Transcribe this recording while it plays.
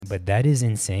But that is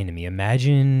insane to me.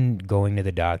 Imagine going to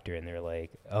the doctor and they're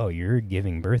like, "Oh, you're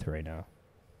giving birth right now."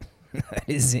 That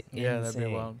is insane. That'd be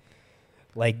wild.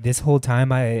 Like this whole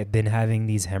time I've been having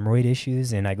these hemorrhoid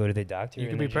issues and I go to the doctor You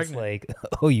and could be they're just pregnant.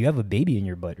 like, "Oh, you have a baby in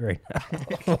your butt right now."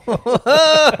 Why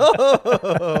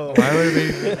would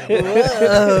it be?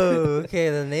 Whoa.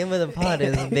 Okay, the name of the pod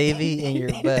is Baby in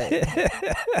Your Butt.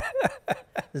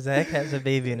 Zach has a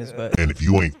baby in his butt. And if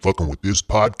you ain't fucking with this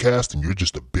podcast, then you're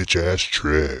just a bitch ass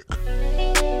trick.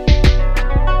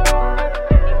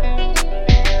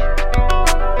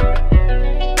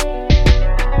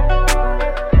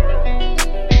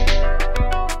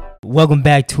 Welcome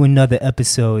back to another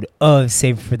episode of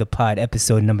Save It for the Pod,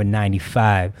 episode number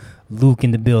 95. Luke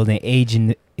in the building,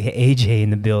 AJ in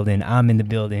the building, I'm in the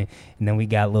building, and then we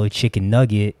got little chicken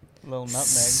nugget, Little nutmeg.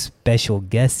 special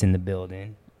guest in the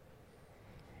building.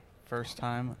 First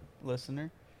time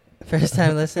listener. First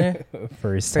time listener.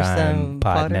 First time time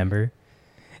pod podder. member.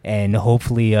 And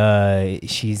hopefully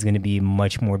she's going to be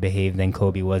much more behaved than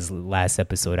Kobe was last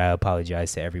episode. I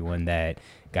apologize to everyone that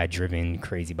got driven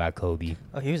crazy by Kobe.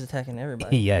 Oh, he was attacking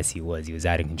everybody. Yes, he was. He was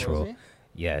out of control. Was he?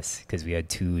 Yes, because we had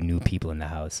two new people in the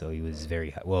house, so he was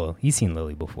very well. He's seen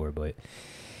Lily before, but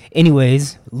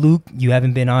anyways, Luke, you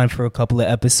haven't been on for a couple of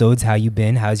episodes. How you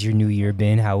been? How's your New Year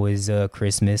been? How was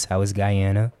Christmas? How was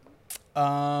Guyana?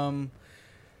 Gosh,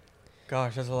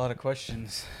 that's a lot of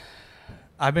questions.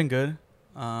 I've been good.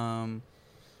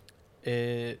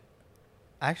 It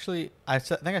actually, I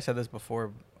think I said this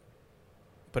before,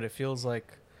 but it feels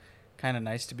like kind of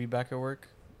nice to be back at work.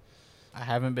 I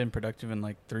haven't been productive in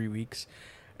like 3 weeks.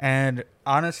 And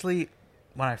honestly,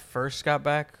 when I first got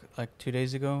back, like 2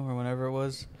 days ago or whenever it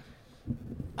was,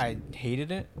 I hated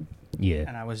it. Yeah.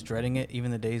 And I was dreading it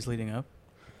even the days leading up.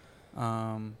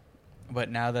 But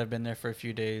now that I've been there for a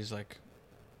few days, like,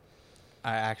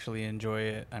 I actually enjoy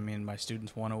it. I mean, my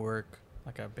students want to work,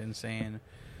 like I've been saying.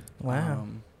 Wow.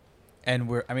 And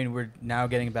we're now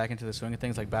getting back into the swing of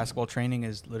things. Like basketball training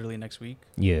is literally next week.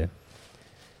 Yeah.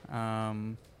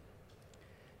 And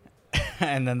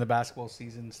then the basketball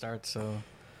season starts, so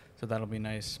that'll be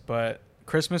nice. But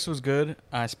Christmas was good.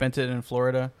 I spent it in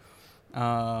Florida.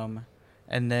 And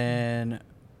then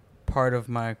part of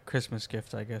my Christmas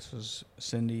gift, I guess, was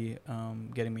Cindy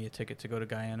getting me a ticket to go to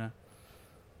Guyana.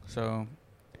 So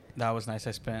that was nice.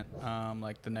 I spent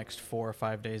like the next 4 or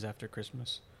 5 days after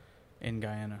Christmas in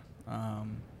Guyana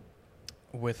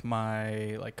with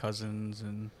my like cousins,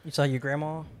 and You saw your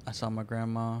grandma? I saw my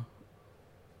grandma.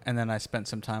 And then I spent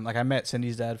some time, like I met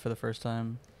Cindy's dad for the first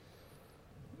time.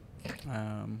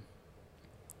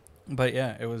 But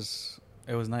yeah, it was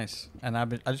nice, and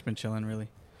I've just been chilling really.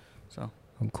 So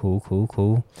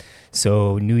Cool.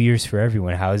 So New Year's for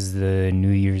everyone. How's the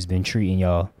New Year's been treating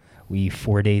y'all? We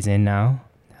 4 days in now.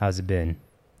 How's it been?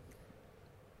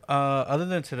 other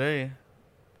than today,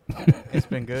 it's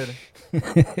been good.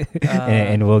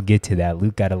 And we'll get to that.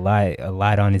 Luke got a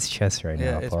lot on his chest right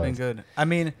Yeah, now. it's Pause. been good. I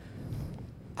mean,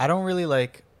 I don't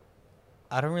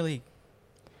really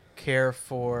care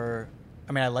for.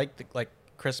 I mean, I like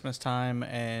Christmas time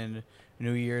and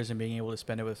New Year's and being able to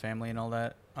spend it with family and all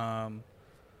that.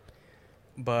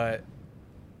 But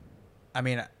I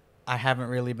mean, I haven't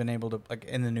really been able to, like,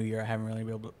 in the new year, I haven't really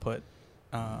been able to put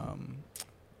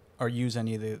or use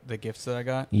any of the gifts that I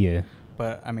got. Yeah.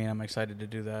 But I mean, I'm excited to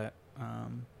do that.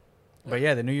 But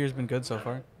yeah, the New Year's been good so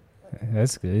far.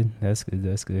 That's good.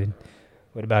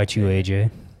 What about you, AJ?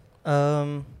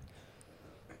 You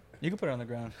can put it on the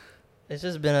ground. It's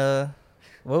just been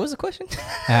what was the question?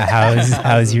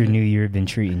 How's your New Year been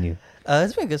treating you?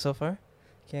 It's been good so far.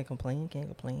 Can't complain.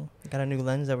 Got a new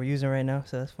lens that we're using right now,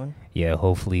 so that's fun. Yeah,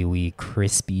 hopefully we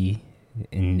crispy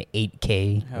in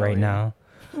 8K Hell right yeah. now.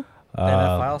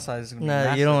 That file size is gonna be No,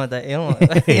 massive. you don't want that. You don't want,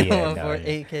 you don't want no,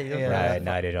 8K. You don't yeah. want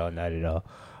Not at all.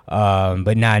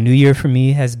 But New Year for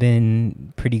me has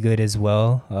been pretty good as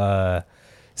well.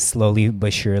 Slowly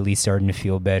but surely starting to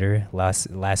feel better. Last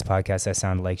podcast I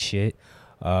sounded like shit.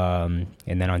 And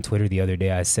then on Twitter the other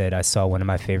day I said I saw one of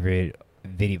my favorite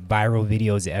viral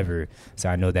videos ever. So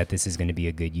I know that this is going to be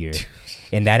a good year.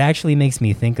 And that actually makes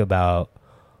me think about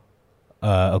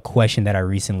a question that I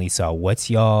recently saw. What's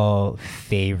y'all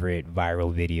favorite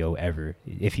viral video ever,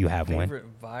 if you have one?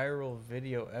 Favorite viral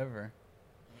video ever?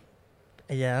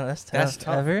 Yeah, that's tough. That's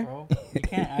tough, Ever? bro. You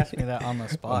can't ask me that on the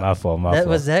spot. My fault. That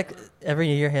was Zach. Every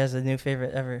year has a new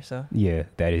favorite ever. So Yeah,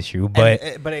 that is true.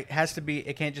 But But it has to be.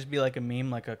 It can't just be like a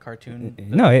meme, like a cartoon.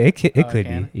 no, it could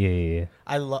can? be. Yeah.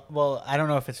 Well, I don't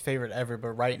know if it's favorite ever,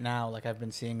 but right now, like I've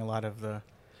been seeing a lot of the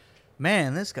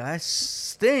man, this guy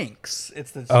stinks.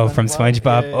 It's the From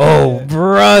SpongeBob. Yeah. Oh,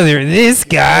 brother, this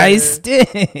guy Yeah.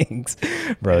 stinks.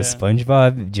 Bro, Yeah.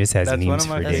 SpongeBob just has That's one memes of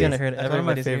my for That's days. gonna hurt That's one of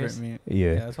my everybody's favorite ears. memes.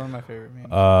 Yeah. That's one of my favorite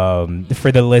memes.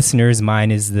 For the listeners,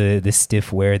 mine is the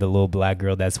stiff wear, the little black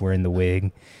girl that's wearing the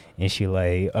wig. And she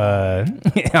like, I'm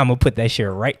gonna put that shit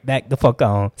right back the fuck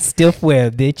on. Stiff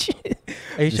wear, bitch.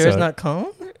 Are you sure So- it's not cone?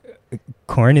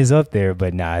 Corn is up there,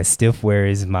 but nah, stiff wear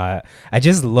is my. I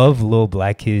just love little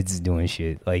black kids doing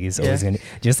shit. Like it's always Yeah. gonna,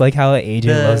 just like how AJ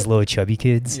The- loves little chubby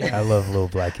kids. Yeah. I love little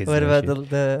black kids. What doing about shit.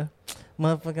 the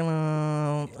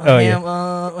motherfucking Oh,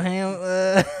 yeah.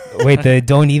 ham? Wait, the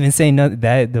don't even say no,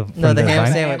 that the No, from the ham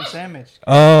Vine? sandwich. Sandwich.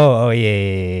 Oh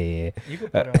yeah. You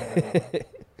could put it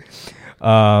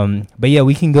on. But yeah,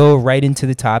 we can go right into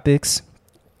the topics.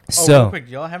 Real So, quick,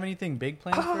 do y'all have anything big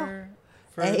planned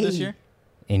for Hey. this year?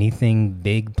 anything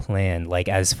big planned, like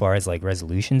as far as like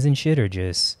resolutions and shit, or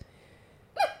just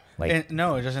like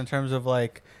No, just in terms of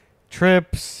like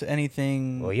trips,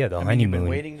 anything. Well, yeah, the I mean, you've been honeymoon.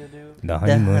 waiting to do. the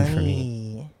honeymoon for me?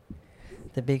 honey.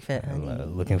 The big fat honey.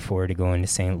 Looking forward to going to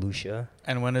St. Lucia,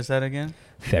 And when is that again?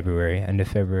 February, end of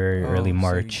February, early Oh, so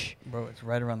March. bro, it's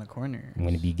right around the corner. I'm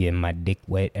gonna be getting my dick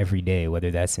wet every day,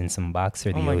 whether that's in some box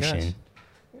or the Oh my gosh. ocean.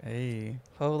 Hey,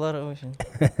 Whole lot of ocean.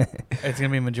 it's gonna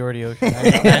be majority ocean.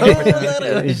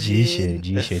 G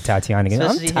shit. Tatiana, again, I'm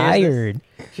Especially here's tired.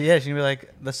 Yeah, she's gonna be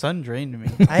like, the sun drained me.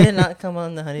 I did not come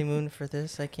on the honeymoon for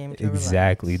this. I came to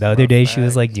Exactly. The relax. other day, she was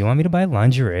Facts. like, "Do you want me to buy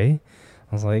lingerie?"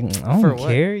 I was like, "I don't For what?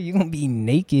 care. You gonna be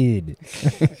naked."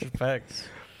 Facts.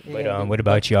 But what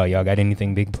about y'all? Y'all got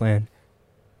anything big planned?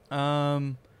 I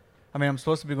mean, I'm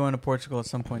supposed to be going to Portugal at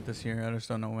some point this year. I just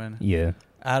don't know when. Yeah.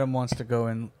 Adam wants to go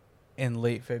in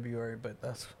late February, but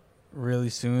that's really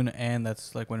soon, and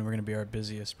that's like when we're gonna be our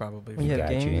busiest probably. We have Got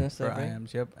games you. and For stuff, right?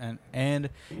 IMs, yep, and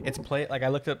it's like I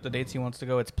looked up the dates he wants to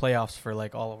go. It's playoffs for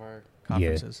like all of our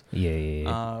conferences.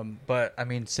 Yeah. But I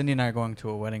mean, Cindy and I are going to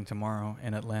a wedding tomorrow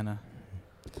in Atlanta,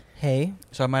 Hey.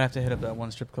 so I might have to hit up that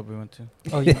one strip club we went to.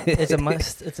 Oh, it's a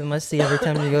must. It's a must see every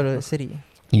time you go to a city.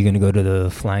 You gonna go to the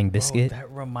Flying Biscuit? Oh, that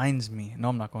reminds me. No,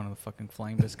 I'm not going to the fucking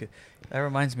Flying Biscuit. That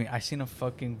reminds me. I seen a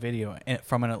fucking video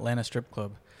from an Atlanta strip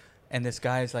club, and this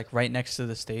guy is like right next to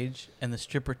the stage, and the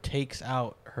stripper takes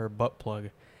out her butt plug,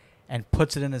 and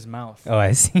puts it in his mouth. Oh,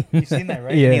 I see. You seen that,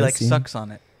 right? Yeah. And he I like seen. sucks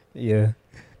on it. Yeah.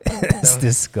 That It's was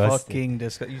disgusting. Fucking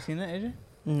disgusting. You seen that, AJ?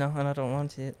 No, and I don't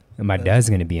want it. And my dad's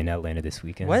gonna be in Atlanta this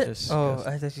weekend. What? Disgusting. Oh,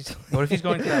 I thought you. What if he's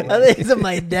going to that I wedding? thought you said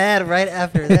my dad right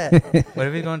after that. What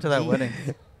if he's going to that wedding?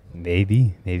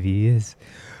 Maybe he is.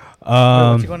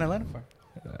 What's he going to Atlanta for?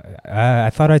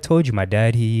 I thought I told you my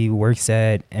dad, he works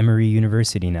at Emory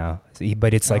University now,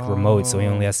 but it's like remote, so he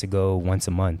only Oh. has to go once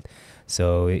a month.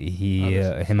 So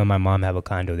that's him and my mom have a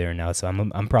condo there now, so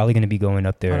I'm probably gonna be going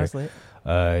up there Honestly,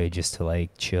 just to like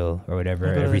chill or whatever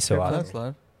Go to every the so strip Oh, club. often. that's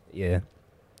love. Yeah.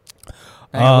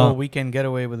 Hey, a little weekend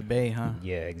getaway with Bay, huh?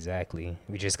 Yeah, exactly.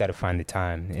 We just got to find the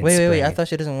time. It's wait. I spring. thought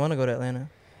she doesn't want to go to Atlanta.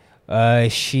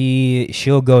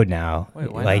 She'll go now,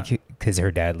 Wait, why like not? because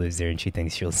her dad lives there and she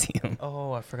thinks she'll see him.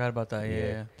 Oh, I forgot about that. Yeah, Yeah.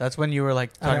 yeah. That's when you were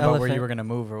like I'm talking an about where you elephant. were gonna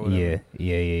move or whatever.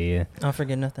 Yeah. I don't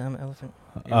forget nothing. I'm an elephant.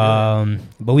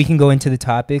 But we can go into the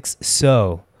topics.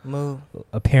 So Move.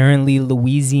 apparently,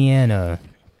 Louisiana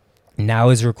now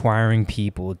is requiring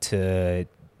people to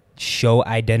show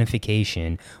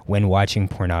identification when watching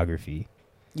pornography.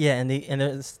 Yeah, and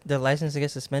the license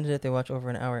gets suspended if they watch over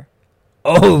an hour.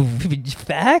 Oh,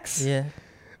 facts? Yeah.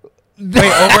 Wait,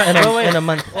 over in in a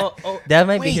month. Oh, That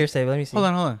might be wait. hearsay. But let me see. hold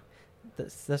on.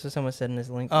 That's what someone said in this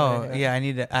link. Oh, Right, yeah. I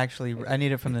need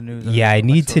it from the news. Yeah, I From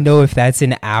my need to source. know if that's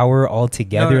an hour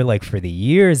altogether, No. like for the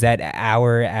year. Is that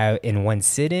hour out in one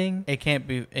sitting? It can't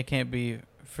be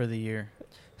for the year.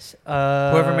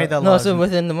 Whoever made that No, law so is-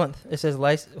 within the month. It says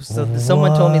license. So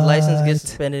someone told me license What? gets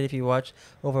suspended if you watch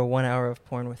over 1 hour of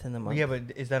porn within the month. Yeah, but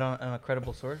is that on a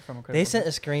credible source from a credible? They sent a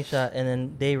screenshot and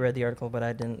then they read the article, but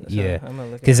I didn't. So Yeah, I'm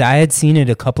gonna look. Because I had seen it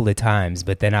a couple of times,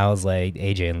 but then I was like,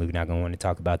 AJ and Luke not gonna want to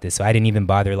talk about this, so I didn't even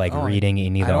bother like Oh, reading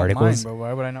any of I the don't articles. mind, bro.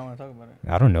 Why would I not want to talk about it?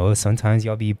 I don't know. Sometimes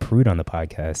y'all be prude on the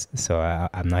podcast, so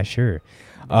I'm not sure.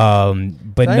 But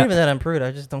Not no, even that I'm prude.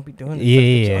 I just don't be doing it.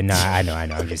 yeah, nah, I know.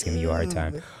 I'm just giving you a hard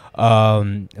time.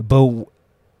 But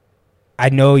I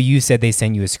know you said they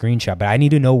sent you a screenshot, but I need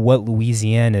to know what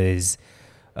Louisiana's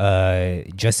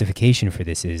justification for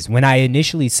this is. When I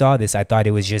initially saw this, I thought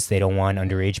it was just they don't want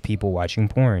underage people watching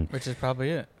porn. Which is probably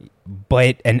it.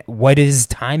 And what does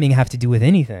timing have to do with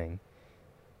anything?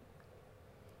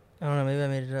 I don't know. Maybe I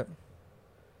made it up.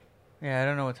 Yeah, I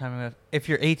don't know what timing. If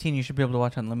you're 18, you should be able to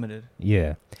watch unlimited.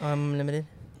 Yeah. I'm limited.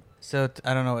 So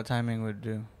I don't know what timing would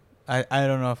do. I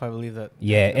don't know if I believe that.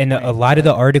 Yeah, that's the and a point. lot of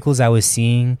the articles I was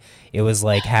seeing, it was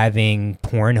like having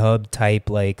Pornhub type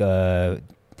like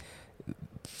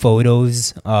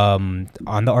photos on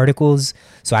the articles.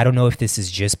 So I don't know if this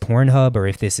is just Pornhub or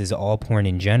if this is all porn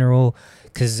in general.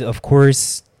 Because of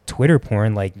course, Twitter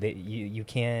porn, like you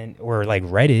can't, or like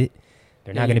Reddit,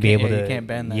 they're not you going to be can't- able yeah, to. you can't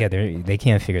ban that. Yeah, they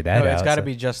can't figure that No, out. it's got to so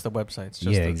be just the websites.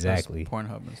 Just Yeah, the, exactly. just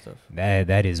Pornhub and stuff.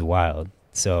 that is wild.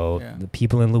 So Yeah. the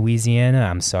people in Louisiana,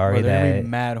 I'm sorry Bro, they're gonna that be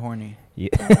mad horny. Yeah.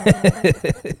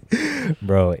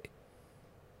 Bro,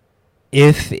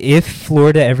 if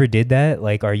Florida ever did that,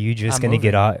 like, are you just I'm gonna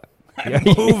get moving. out? I'm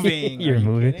moving. You're Are you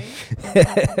moving.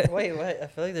 kidding? Wait, what? I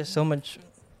feel like there's so much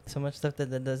stuff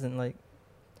that doesn't like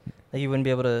you wouldn't be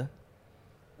able to.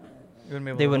 You wouldn't be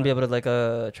able They to wouldn't be what? able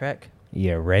to like track.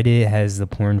 Yeah, Reddit has the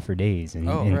porn for days, and,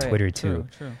 Oh, and right. Twitter too.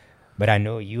 True. But I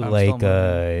know you I'm like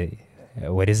still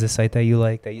what is the site that you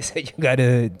like that you said you got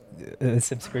a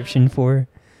subscription for?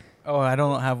 Oh, I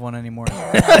don't have one anymore.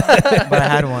 But I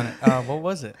had one. What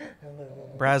was it?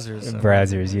 Brazzers.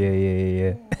 Brazzers,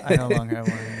 yeah. I no longer have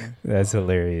one anymore. That's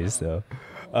hilarious though.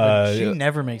 But she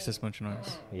never makes this much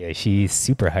noise. Yeah, she's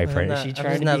super hype I'm right now. not- She I'm trying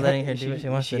just to not be letting hype. her do what she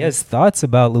wants She to has thoughts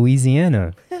about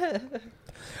Louisiana.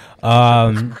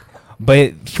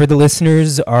 But for the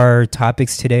listeners, our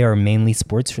topics today are mainly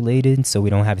sports related, so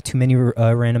we don't have too many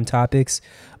random topics.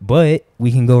 But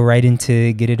we can go right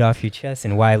into get it off your chest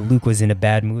and why Luke was in a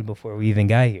bad mood before we even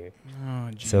got here.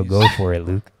 Oh, So jeez. go for it,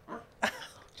 Luke.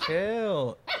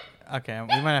 Chill. Okay,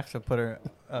 we might have to put her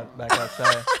back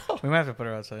outside. We might have to put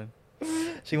her outside.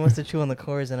 She wants to chew on the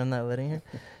cords, and I'm not letting her.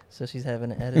 So she's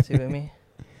having an attitude with me.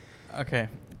 Okay.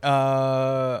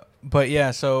 But yeah,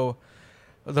 so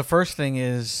the first thing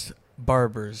is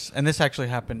barbers, and this actually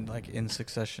happened like in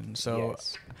succession. So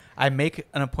Yes. I make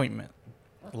an appointment,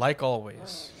 like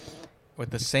always, with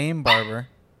the same barber,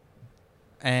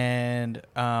 and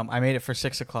I made it for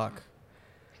 6:00.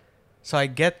 So I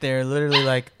get there literally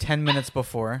like 10 minutes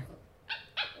before,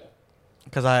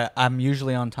 because I'm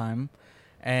usually on time,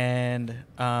 and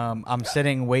I'm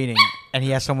sitting waiting, and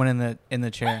he has someone in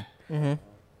the chair. Mm-hmm.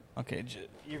 Okay,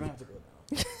 you're gonna have to go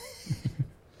now.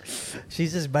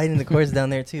 She's just biting the cords down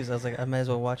there too. So I was like, I might as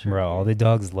well watch her. Bro, all the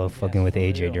dogs love fucking with for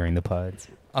AJ real. during the pods.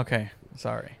 Okay,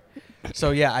 sorry.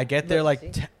 So yeah, I get there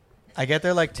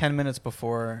like 10 minutes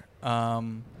before,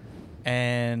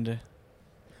 and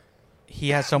he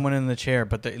has someone in the chair,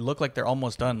 but they look like they're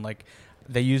almost done. Like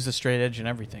they use the straight edge and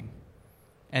everything.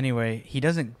 Anyway, he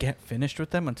doesn't get finished with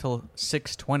them until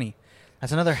 6:20.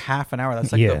 That's another half an hour.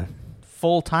 That's like Yeah. the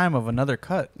full time of another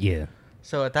cut. Yeah.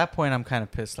 So at that point, I'm kind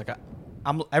of pissed. Like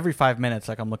I'm every 5 minutes,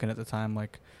 like I'm looking at the time,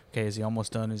 like, okay, is he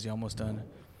almost done? Is he almost done?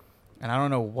 And I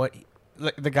don't know what.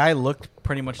 Like the guy looked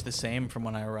pretty much the same from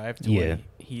when I arrived to Yeah. when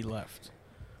he left,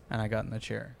 and I got in the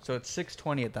chair. So it's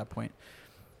 6:20 at that point.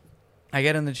 I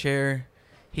get in the chair.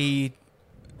 He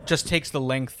just takes the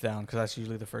length down because that's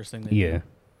usually the first thing they Yeah. do.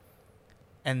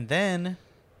 And then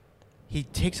he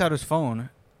takes out his phone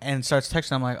and starts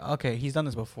texting. I'm like, okay, he's done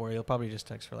this before. He'll probably just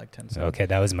text for like 10 seconds. Okay,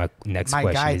 that was my next My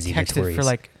question. guy Is he texted notorious? for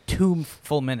like 2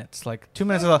 full minutes. Like 2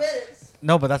 minutes.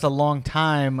 No, but that's a long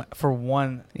time for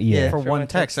one yeah. for for one one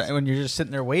text. text. When you're just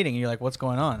sitting there waiting, you're like, what's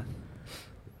going on?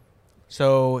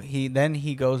 So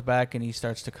he goes back and he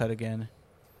starts to cut again,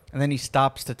 and then he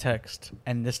stops to text,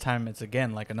 and this time it's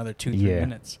again like another 2-3 Yeah.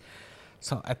 minutes.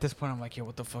 So at this point, I'm like, yo,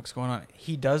 what the fuck's going on?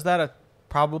 He does that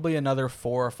probably another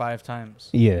 4 or 5 times.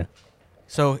 Yeah.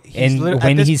 So And at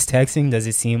when this- he's texting, does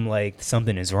it seem like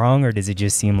something is wrong, or does it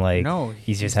just seem like no,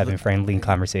 he's just having friendly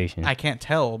conversation? I can't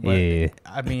tell, but Yeah.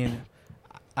 I mean,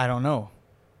 I don't know.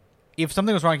 If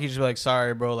something was wrong, he'd just be like,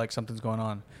 sorry, bro, like something's going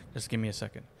on. Just give me a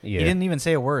second. Yeah. He didn't even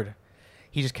say a word.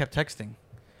 He just kept texting.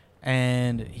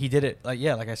 And he did it,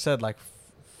 like I said, like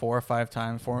 4 or 5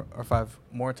 times, 4 or 5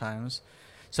 more times.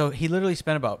 So he literally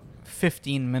spent about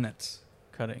 15 minutes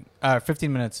cutting,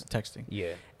 15 minutes texting.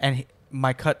 Yeah. And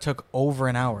my cut took over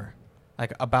an hour,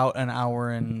 like about an hour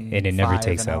and And it never 5,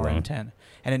 takes an that hour long. and 10.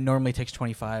 And it normally takes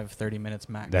 25, 30 minutes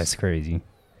max. That's crazy.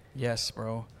 Yes,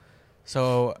 bro.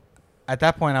 So at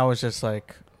that point, I was just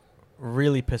like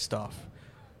really pissed off.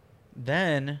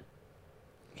 Then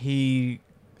he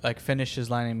like finishes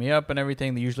lining me up and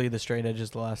everything. Usually the straight edge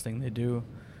is the last thing they do,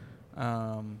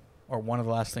 or one of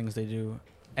the last things they do.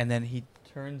 And then he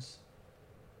turns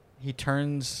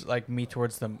like me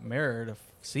towards the mirror to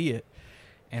see it.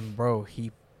 And bro,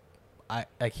 he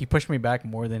pushed me back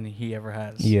more than he ever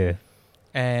has. Yeah.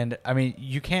 And I mean,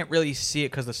 you can't really see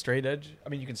it because the straight edge. I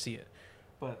mean, you can see it,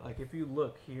 but like if you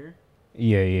look here,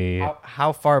 Yeah.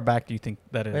 how far back do you think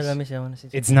that is? Wait, let me see. I want to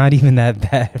see. It's not even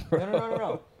that bad, bro.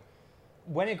 No.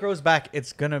 When it grows back,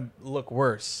 it's gonna look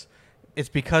worse it's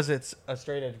because it's a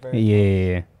straight edge. Very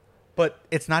Yeah. But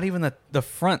it's not even the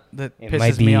front that It pisses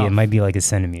might be. me off. It might be like a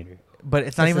centimeter. But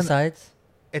it's not What's even the sides.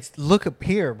 It's look up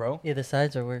here, bro. Yeah, the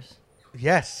sides are worse.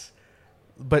 Yes,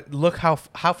 but look how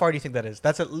far do you think that is?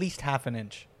 That's at least half an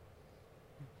inch.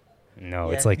 No,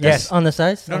 Yeah. it's like Yes. this. On the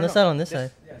sides. No, on no, the no. side. On this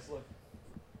side. Yes, look.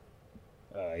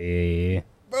 Yeah.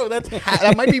 Bro, that's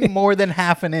that might be more than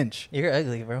half an inch. You're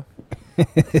ugly, bro. You're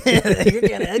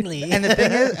kind of ugly. And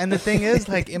the thing is,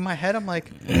 like in my head, I'm like,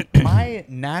 my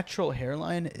natural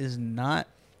hairline is not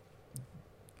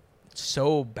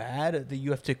so bad that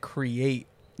you have to create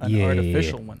an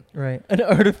artificial one. Right. An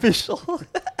artificial.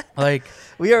 Like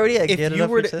We already if get it you off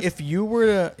were your to, chest. if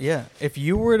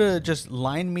you were to just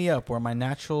line me up where my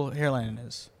natural hairline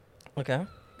is Okay.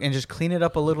 and just clean it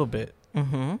up a little bit,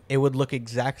 Mm-hmm. it would look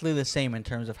exactly the same in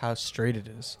terms of how straight it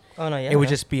is. Oh no, yeah. It would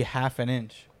just be half an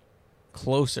inch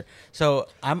closer. So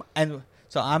I'm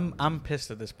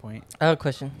pissed at this point I have a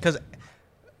question. because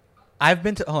I've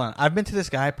been to this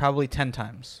guy probably 10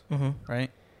 times, Mm-hmm.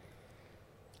 right?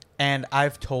 And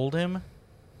I've told him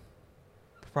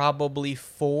probably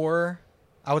 4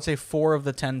 of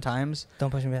the 10 times. Don't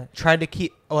push me back. Tried to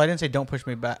keep. Oh, I didn't say don't push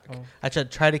me back. Oh. I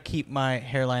tried to keep my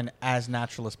hairline as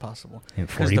natural as possible. And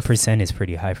 'Cause the 40% is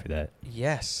pretty high for that.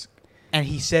 Yes. And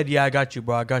he said, "Yeah, I got you,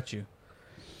 bro. I got you."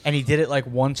 And he did it like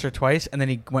once or twice, and then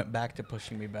he went back to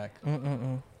pushing me back.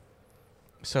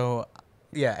 So,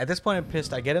 yeah, at this point, I'm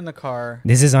pissed. I get in the car.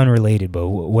 This is unrelated, but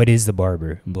what is the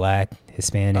barber? Black,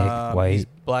 Hispanic, He's white?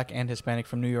 black and Hispanic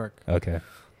from New York. Okay.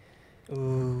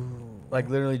 Ooh. Like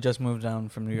literally just moved down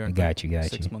from New York. Got you.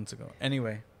 6 months ago.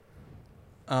 Anyway,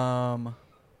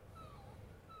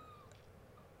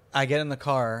 I get in the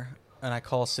car and I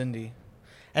call Cindy.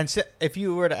 And if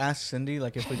you were to ask Cindy,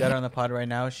 like if we got her on the pod right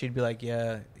now, she'd be like,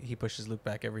 "Yeah, he pushes Luke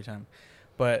back every time."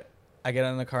 But I get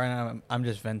in the car and I'm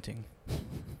just venting,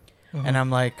 and I'm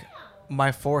like,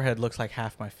 my forehead looks like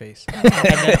half my face, and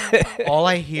then all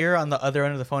I hear on the other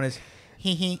end of the phone is,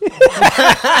 "Hee hee."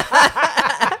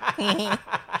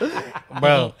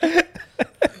 Bro,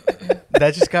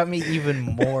 that just got me even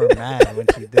more mad when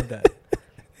she did that.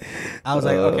 I was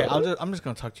like, okay, I'm just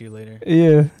gonna talk to you later.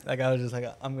 Yeah. Like I was just like,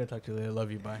 I'm gonna talk to you later.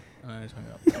 Love you, bye. And I just hung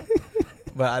up.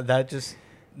 But that just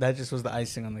was the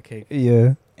icing on the cake.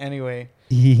 Yeah. Anyway,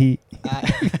 Yeah.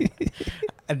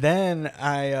 and then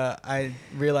I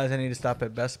realized I need to stop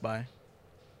at Best Buy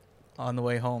on the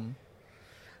way home,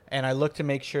 and I look to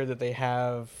make sure that they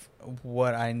have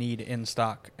what I need in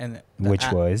stock, and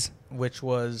Which was?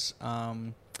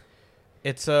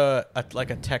 it's a like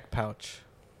a tech pouch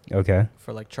Okay.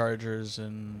 for like chargers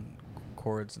and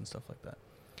cords and stuff like that.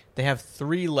 They have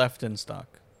 3 left in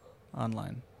stock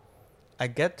online. I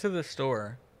get to the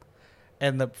store,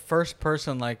 and the first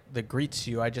person like that greets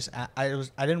you, I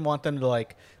didn't want them to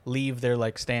like leave their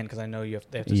like stand because I know they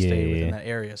have to stay within that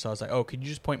area. So I was like, "Oh, could you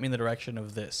just point me in the direction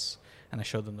of this?" And I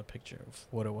showed them the picture of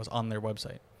what it was on their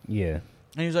website. Yeah.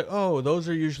 And he was like, "Oh, those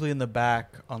are usually in the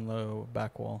back on the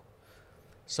back wall."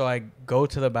 So I go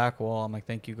to the back wall. I'm like,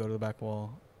 "Thank you." Go to the back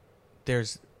wall. There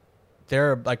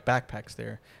are like backpacks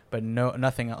there, but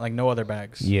nothing, like no other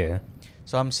bags. Yeah.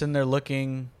 So I'm sitting there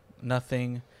looking,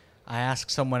 nothing. I ask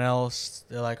someone else.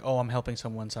 They're like, "Oh, I'm helping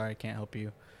someone. Sorry, I can't help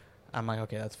you." I'm like,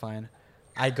 "Okay, that's fine."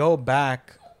 I go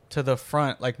back to the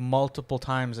front like multiple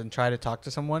times and try to talk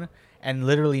to someone, and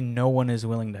literally no one is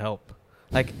willing to help.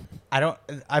 Like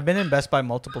I've been in Best Buy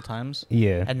multiple times,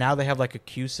 Yeah. and now they have like a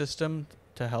queue system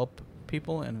to help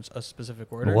people in a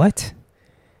specific order. What?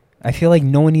 I feel like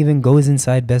no one even goes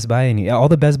inside Best Buy. All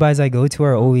the Best Buys I go to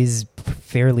are always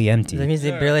fairly empty. That means they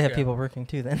Yeah, barely have yeah. people working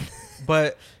too. Then.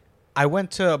 But I went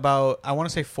to about, I want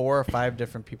to say 4 or 5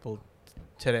 different people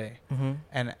today Mm-hmm.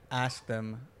 and asked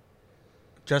them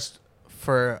just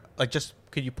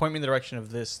could you point me in the direction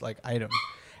of this like item?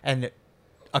 And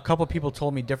a couple people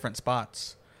told me different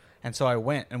spots. And so I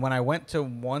went, and when I went to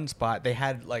one spot, they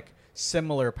had like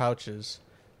similar pouches,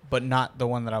 but not the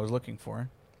one that I was looking for.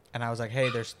 And I was like, "Hey,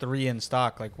 there's 3 in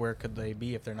stock. Like, where could they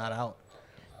be if they're not out?"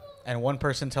 And one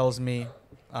person tells me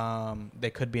they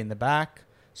could be in the back,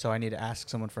 so I need to ask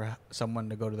someone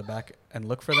to go to the back and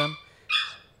look for them.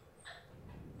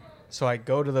 So I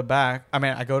go to the back. I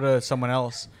mean, I go to someone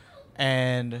else,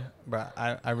 and bro,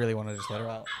 I really want to just let her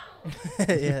out.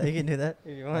 Yeah, you can do that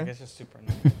if you Like, want. it's just super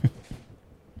annoying.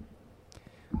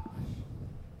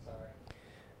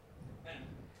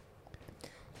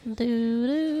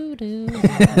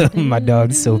 My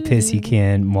dog's so pissed he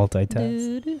can't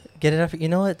multitask. Get it off. You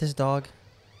know what? This dog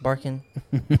barking.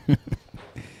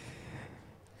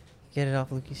 Get it off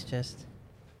Lukey's chest.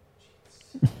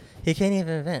 He can't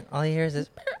even vent. All he hears is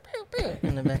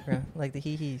in the background, like the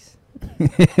hee-hees.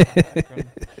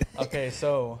 Okay. Okay,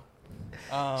 so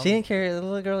She didn't care. The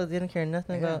little girl didn't care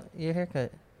nothing Yeah. about your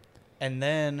haircut. and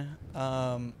then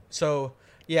so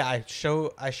yeah, I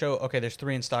show okay, there's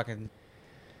 3 in stock, and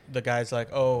the guy's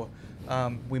like, "Oh,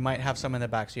 we might have some in the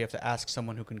back, so you have to ask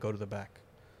someone who can go to the back."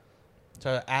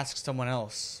 So I asked someone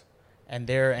else, and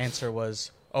their answer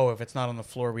was, "Oh, if it's not on the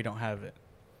floor, we don't have it."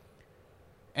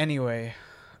 Anyway,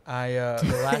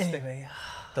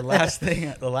 the last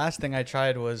thing I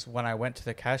tried was when I went to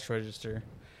the cash register.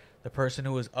 The person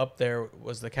who was up there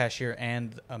was the cashier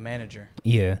and a manager,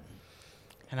 Yeah.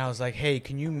 and I was like, "Hey,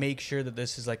 can you make sure that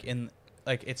this is like in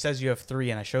like it says you have 3?"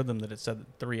 And I showed them that it said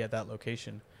 3 at that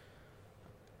location.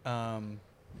 I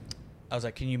was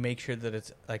like, "Can you make sure that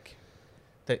it's like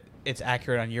that it's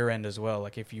accurate on your end as well?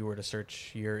 Like if you were to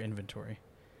search your inventory."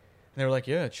 And they were like,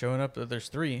 "Yeah, it's showing up that there's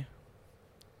 3."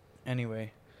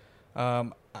 Anyway, I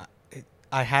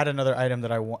had another item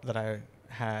that I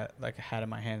had in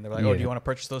my hand. They were like, "Oh, do you want to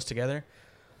purchase those together?"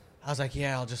 I was like,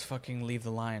 "Yeah, I'll just fucking leave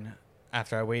the line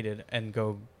after I waited and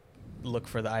go look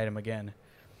for the item again."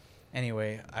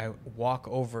 Anyway, I walk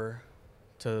over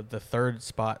to the third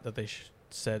spot that they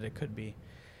said it could be,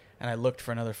 and I looked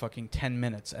for another fucking 10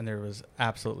 minutes, and there was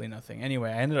absolutely nothing.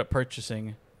 Anyway, I ended up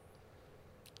purchasing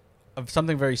of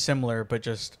something very similar, but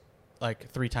just like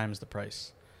 3 times the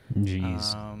price.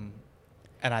 Jeez.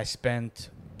 And I spent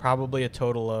probably a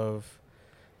total of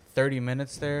 30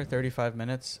 minutes there, 35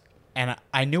 minutes, and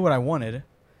I knew what I wanted.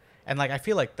 And like I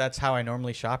feel like that's how I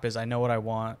normally shop is I know what I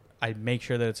want. I make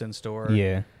sure that it's in store.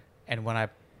 Yeah. And when I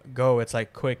go, it's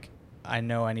like quick. I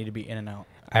know I need to be in and out.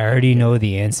 I already know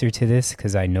the answer to this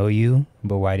because I know you,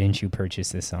 but why didn't you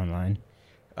purchase this online?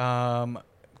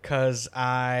 'Cause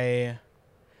I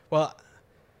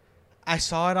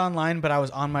saw it online, but I was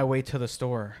on my way to the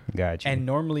store. Gotcha. And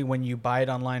normally when you buy it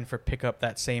online for pickup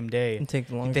that same day, It takes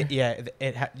longer. you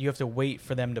have to wait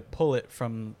for them to pull it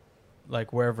from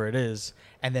like wherever it is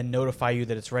and then notify you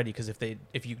that it's ready. Because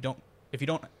if you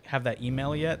don't have that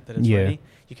email yet that it's ready,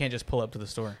 you can't just pull up to the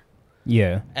store.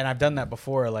 Yeah. And I've done that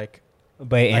before, like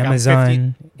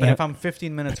Amazon. if I'm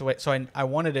 15 minutes away, so I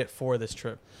wanted it for this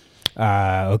trip.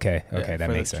 Okay, Yeah, that for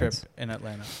makes this sense. trip in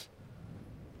Atlanta.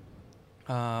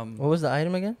 What was the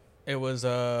item again? It was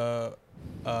an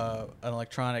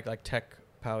electronic like tech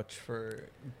pouch for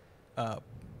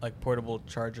like portable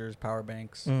chargers, power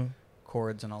banks,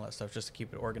 cords, and all that stuff, just to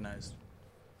keep it organized.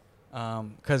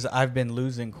 Because I've been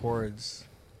losing cords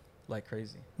like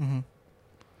crazy.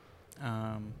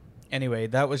 Anyway,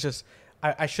 that was just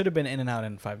I should have been in and out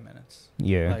in 5 minutes.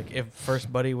 Yeah. Like if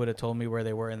First Buddy would have told me where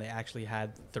they were and they actually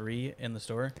had 3 in the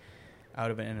store, I would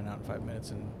have been in and out in 5 minutes,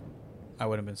 and I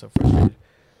wouldn't have been so frustrated.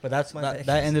 But that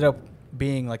ended up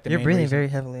being like the You're main breathing reason. very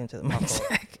heavily into the My mic, fault.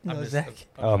 Zach. I'm No, just- Zach.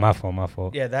 Oh, my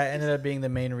fault. Yeah, that ended up being the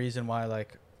main reason why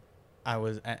like I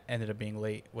ended up being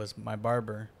late was my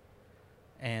barber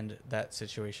and that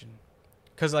situation.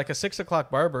 Because like a 6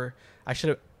 o'clock barber appointment, I should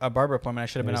have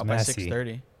been There's out by Massey.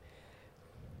 6:30.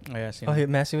 Oh yeah, I seen Oh, it.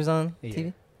 Massey was on Yeah.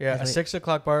 TV? Yeah, a Like- 6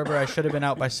 o'clock barber, I should have been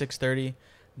out by 6:30.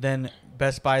 Then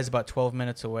Best Buy is about 12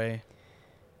 minutes away.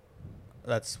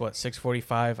 That's what,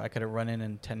 6:45. I could have run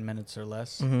in 10 minutes or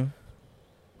less. Mm-hmm.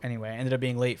 Anyway, I ended up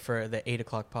being late for the 8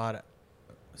 o'clock pod.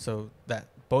 So that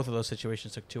both of those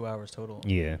situations took 2 hours total,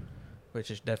 Yeah. which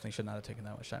definitely should not have taken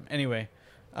that much time. Anyway,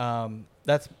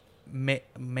 that's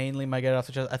mainly my get off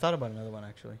the chest. I thought about another one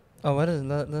actually. Oh, what is it?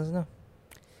 Let us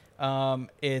know.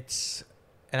 It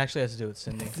actually has to do with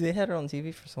Cindy. They had her on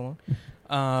TV for so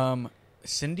long.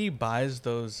 Cindy buys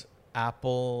those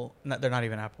Apple. They're not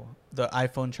even Apple. The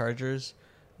iPhone chargers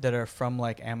that are from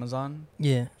like Amazon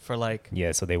Yeah. for like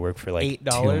Yeah, so they work for like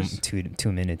 $8.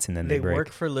 two minutes and then they break. work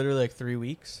for literally like 3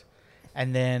 weeks,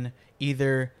 and then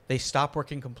either they stop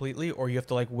working completely or you have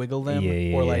to like wiggle them, Yeah,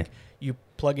 or yeah. like you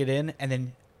plug it in and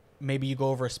then maybe you go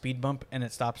over a speed bump and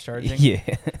it stops charging. Yeah.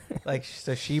 Like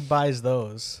so she buys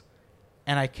those,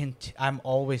 and I'm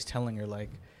always telling her like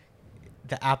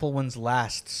the Apple ones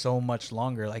last so much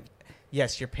longer. Like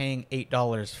yes, you're paying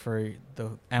 $8 for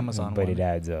the Amazon but one. it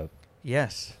adds up.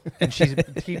 Yes, and she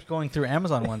keeps going through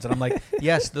Amazon ones, and I'm like,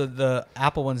 yes, the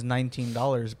Apple one's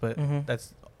 $19, but Mhm.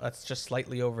 that's just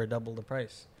slightly over double the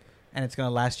price, and it's gonna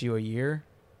last you a year,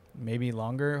 maybe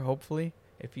longer, hopefully,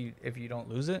 if you don't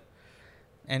lose it.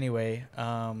 Anyway,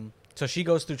 so she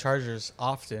goes through chargers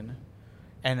often,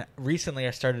 and recently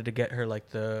I started to get her like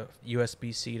the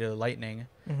USB-C to Lightning,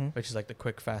 Mm-hmm. which is like the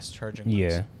quick fast charging ones.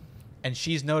 Yeah. And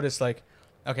she's noticed like,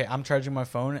 okay, I'm charging my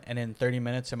phone, and in 30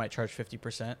 minutes it might charge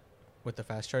 50% with the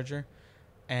fast charger,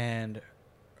 and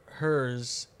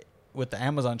hers with the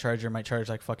Amazon charger might charge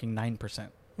like fucking 9%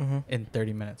 Mm-hmm. in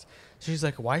 30 minutes. So she's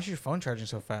like, why is your phone charging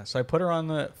so fast? So I put her on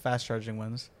the fast charging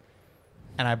ones,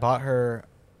 and I bought her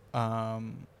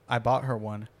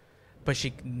one, but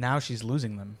she's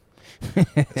losing them.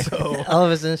 So All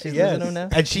of a sudden she's yes. losing them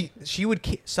now. And she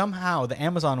would somehow the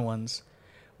Amazon ones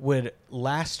would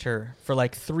last her for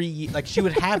like 3 like she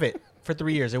would have it for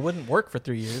 3 years. It wouldn't work for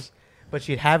 3 years, but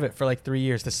she'd have it for like 3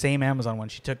 years. The same Amazon one,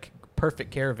 she took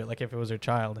perfect care of it, like if it was her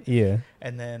child. Yeah.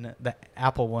 And then the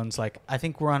Apple ones, like I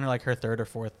think we're on like her third or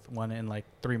fourth one in like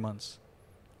 3 months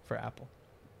for Apple.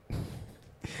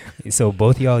 So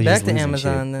both y'all Back just to losing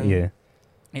Amazon, shit. then. Yeah.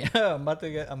 Yeah, I'm about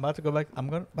to go back.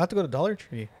 About to go to Dollar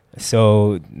Tree.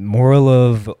 So moral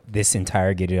of this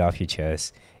entire get it off your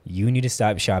chest: you need to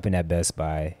stop shopping at Best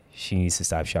Buy. She needs to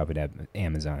stop shopping at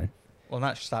Amazon. Well,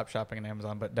 not stop shopping at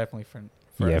Amazon, but definitely for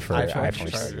iPhone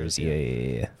chargers. chargers.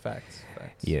 Yeah. Facts.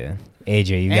 Yeah.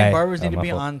 AJ, you And got barbers need to my be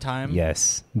fault. on time.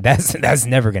 Yes, that's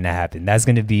never gonna happen. That's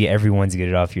gonna be everyone's get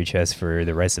it off your chest for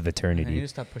the rest of Man, you need eternity. to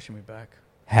stop pushing me back.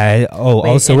 Wait,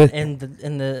 Also with and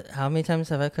the how many times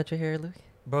have I cut your hair, Luke?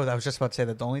 Bro, I was just about to say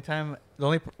that the only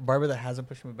barber that hasn't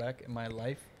pushed me back in my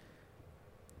life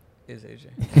is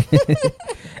AJ.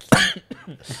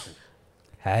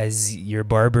 has your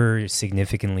barber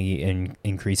significantly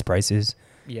increased prices?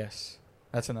 Yes.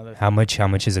 That's another How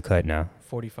much is a cut now?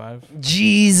 45.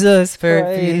 Jesus For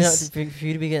you, Christ. for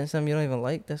you to be getting something you don't even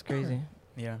like, that's crazy.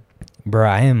 Yeah. Bro,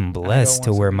 I am blessed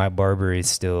to want where some- my barber is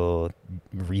still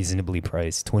reasonably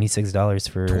priced. $26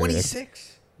 for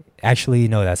 26. Actually,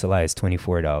 no, that's a lie. It's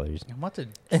 $24. I'm about to.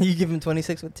 And you give him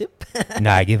 26 with tip?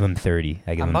 Nah, I give him 30.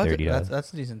 I give I'm him about to $30.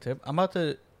 that's a decent tip.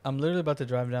 I'm literally about to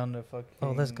drive down to fucking.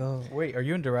 Oh, let's go. Wait, are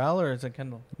you in Doral or is it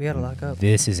Kendall? We gotta lock up.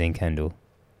 This is in Kendall.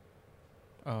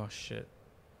 Oh shit,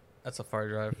 that's a far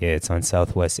drive. Yeah, it's on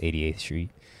Southwest 88th Street.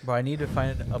 Bro, I need to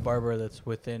find a barber that's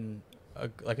within a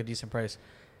decent price.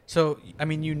 So, I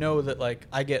mean, you know that like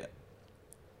I get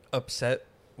upset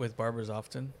with barbers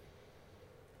often,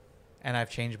 and I've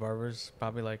changed barbers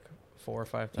probably like 4 or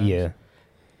 5 times. Yeah.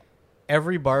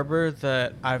 Every barber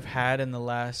that I've had in the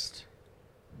last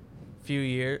few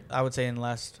years, I would say in the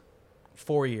last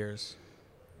 4 years.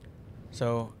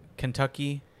 So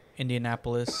Kentucky,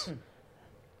 Indianapolis,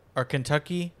 or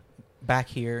Kentucky, back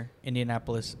here,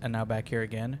 Indianapolis, and now back here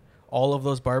again. All of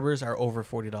those barbers are over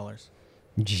 $40.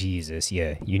 Jesus,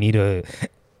 yeah. You need to...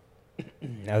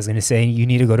 I was going to say you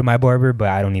need to go to my barber, but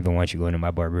I don't even want you going to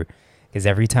my barber. Because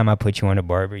every time I put you on a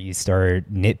barber, you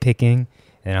start nitpicking.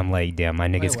 And I'm like, damn, my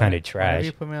nigga's kind of Why do trash.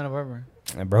 you put me on a barber?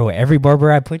 Bro, every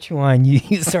barber I put you on, you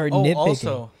start Oh, nitpicking.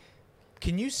 also,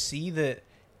 can you see that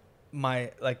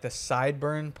my like the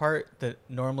sideburn part that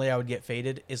normally I would get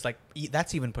faded is like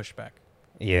that's even pushed back.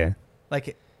 Yeah.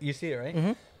 Like you see it, right?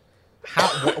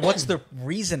 Mm-hmm. What's the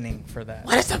reasoning for that?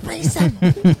 What is the reason?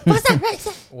 What's the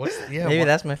reason? Maybe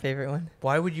That's my favorite one.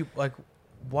 why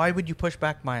would you push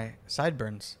back my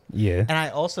sideburns? Yeah. And I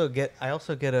also get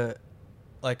a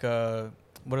like a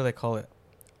what do they call it?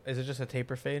 Is it just a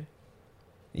taper fade?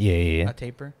 Yeah. A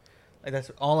taper? Like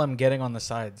that's all I'm getting on the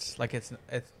sides. Like it's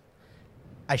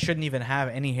I shouldn't even have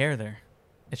any hair there.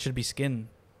 It should be skin.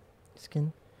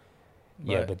 Skin.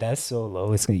 Yeah, but that's so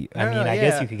low. It's gonna, I No, mean, no, I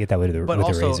guess yeah. you could get that with a But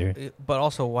razor.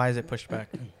 also, why is it pushed back?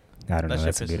 I don't know. That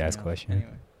That's shit a pisses good ass me off. question. Anyway,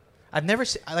 I've never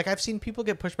I've seen people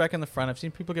get pushed back in the front. I've seen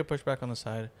people get pushed back on the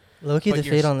side. Low-key, But the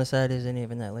your fade s- on the side isn't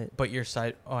even that lit. But your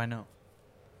side, oh, I know.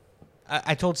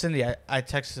 I told Cindy, I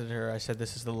texted her. I said,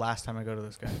 "This is the last time I go to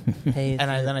this guy." Hey, And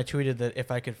then I tweeted that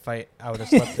if I could fight, I would have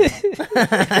slept. With him.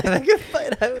 I could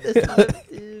fight out with this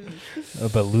dude.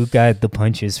 But Luke got the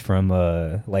punches from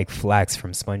like Flax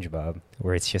from SpongeBob,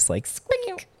 where it's just like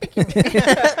squeak.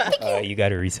 You got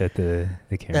to reset the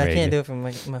camera. I can't do it from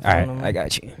my phone. All right, no more. I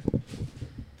got you.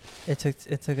 It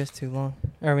took us too long.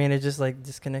 I mean, it just like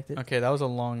disconnected. Okay, that was a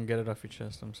long get it off your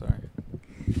chest. I'm sorry.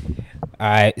 All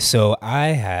right, so I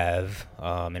have,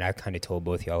 and I kind of told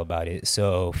both y'all about it.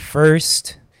 So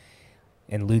first,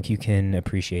 and Luke, you can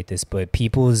appreciate this, but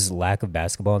people's lack of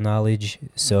basketball knowledge.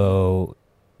 So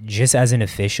just as an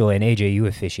official, and AJ, you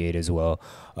officiate as well,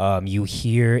 you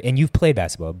hear, and you've played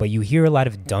basketball, but you hear a lot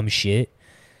of dumb shit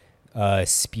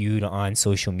spewed on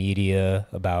social media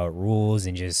about rules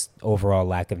and just overall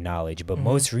lack of knowledge. But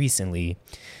most recently,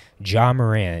 Ja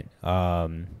Morant,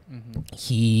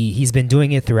 he's been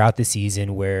doing it throughout the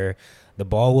season where the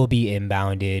ball will be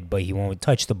inbounded, but he won't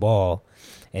touch the ball.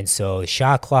 And so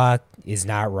shot clock is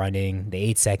not running. The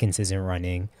 8 seconds isn't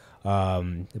running.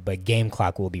 But game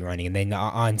clock will be running. And then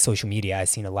on social media, I've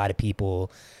seen a lot of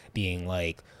people being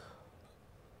like,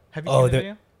 Have you Oh,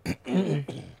 seen the video?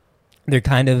 they're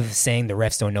kind of saying the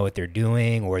refs don't know what they're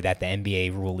doing or that the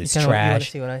NBA rule is You want to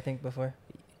trash. see what I think before?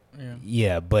 Yeah.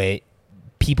 Yeah, but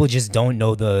people just don't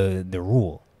know the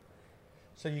rule.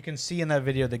 So you can see in that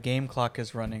video the game clock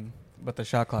is running, but the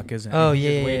shot clock isn't. Oh, And he's yeah,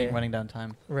 just yeah, waiting, yeah. running down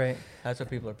time. Right. That's what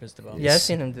people are pissed about. Yeah, I've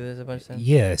seen him do this a bunch of times.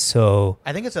 Yeah, so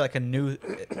I think it's like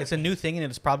it's a new thing, and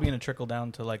it's probably gonna trickle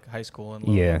down to like high school and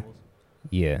lower Yeah. levels.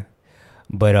 yeah.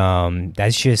 But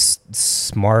that's just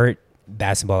smart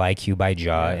basketball IQ by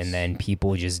Ja, Yes. and then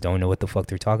people just don't know what the fuck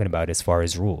they're talking about as far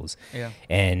as rules. Yeah.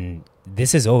 And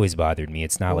this has always bothered me.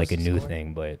 It's not What like a was the new score?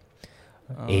 thing, but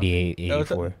Uh, 88, that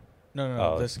was a- 84. No.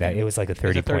 Oh, This that game. it was like a It's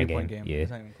 30-point game. 30-point Yeah.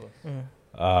 It's not even close. So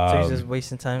he's Um, just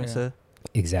wasting time. yeah. So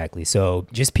Exactly. So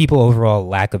just people overall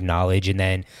lack of knowledge, and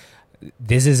then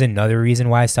this is another reason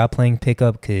why I stopped playing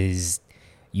pickup, because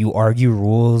you argue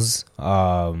rules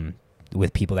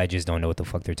with people that just don't know what the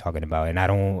fuck they're talking about. And I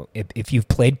don't. If you've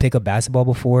played pickup basketball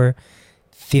before,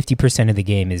 50% of the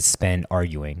game is spent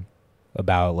arguing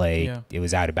about like Yeah. it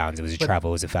was out of bounds, it was a But-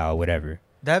 travel, it was a foul, whatever.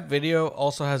 That video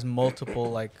also has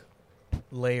multiple like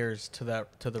layers to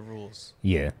the rules,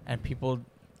 Yeah. and people.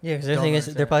 yeah, because Don't they're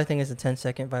understand. probably thinking it's a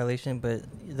 10-second violation, but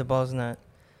the ball's not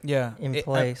Yeah. in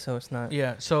play, so it's not.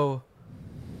 Yeah. So,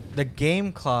 the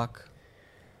game clock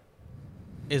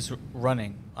is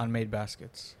running on made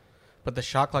baskets, but the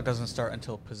shot clock doesn't start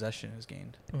until possession is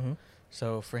gained. Mm-hmm.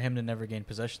 So for him to never gain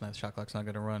possession, that shot clock's not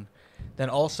going to run. Then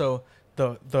also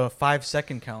the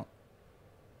 5-second count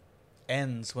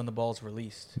ends when the ball's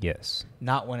released, Yes.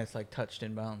 not when it's like touched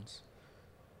in bounds.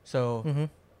 So Mm-hmm.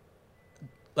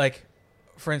 like,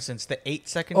 for instance, the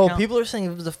 8-second Oh, count. people are saying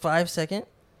it was a 5-second.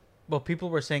 Well, people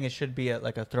were saying it should be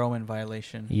like a throw-in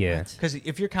violation. Yeah. What? Because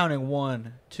if you're counting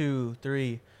 1, 2,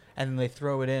 3, and then they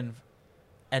throw it in,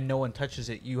 and no one touches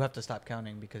it, you have to stop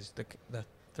counting because the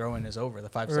throw-in is over. The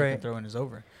 5-second Right. throw-in is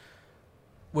over,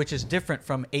 which is different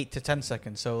from 8 to 10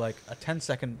 seconds. So like a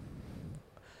 10-second.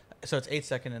 So it's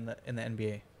 8-second in the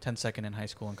NBA, 10-second in high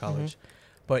school and college,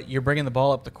 but you're bringing the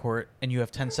ball up the court and you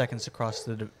have 10 seconds to cross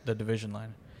the division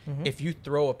line. Mm-hmm. If you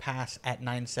throw a pass at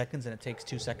 9 seconds and it takes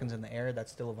 2 seconds in the air,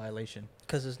 that's still a violation.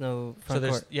 Because there's no front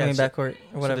there's- court. yeah, I mean, so- back court or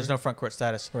So whatever. there's no front court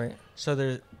status. right. So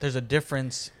there's a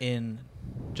difference in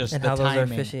just And the how those are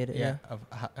timing, officiated, yeah. of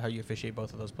how you officiate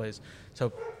both of those plays.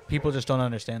 So people just don't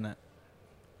understand that.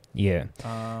 Yeah.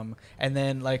 And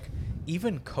then like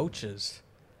even coaches,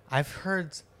 I've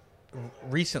heard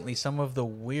recently some of the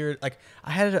weird. Like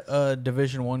I had a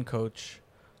Division I coach,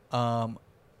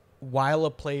 while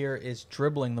a player is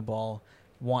dribbling the ball,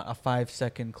 want a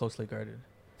 5-second closely guarded.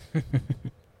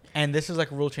 And this is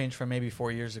like a rule change from maybe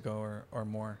 4 years ago or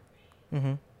more.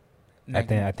 Mm-hmm.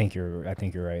 I think you're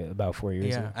right. About 4 years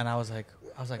Yeah, ago. and I was like,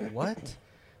 what,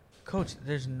 Coach?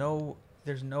 There's no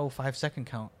 5-second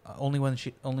count. Only when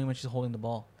she's holding the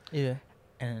ball. Yeah.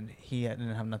 And he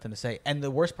didn't have nothing to say. And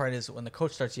the worst part is when the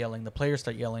coach starts yelling, the players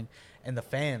start yelling, and the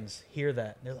fans hear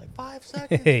that. They're like, 5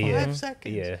 seconds, Yeah. 5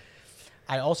 seconds. Yeah.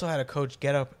 I also had a coach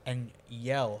get up and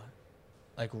yell,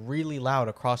 like really loud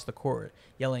across the court,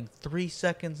 yelling 3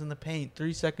 seconds in the paint,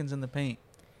 3 seconds in the paint.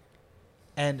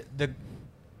 And the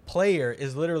player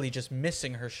is literally just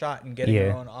missing her shot and getting her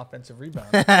Yeah. own offensive rebound.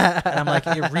 And I'm like,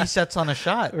 it resets on a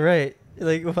shot. Right.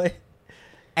 Like what?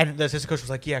 And the assistant coach was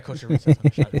like, yeah, coach, it resets on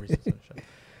a shot. It resets on a shot.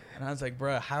 And I was like,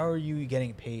 bruh, how are you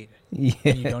getting paid Yeah.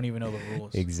 when you don't even know the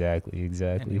rules? Exactly.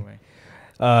 Anyway.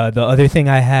 The other thing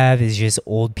I have is just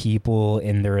old people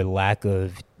and their lack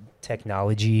of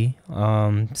technology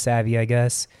savvy, I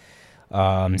guess.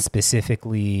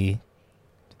 Specifically,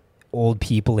 old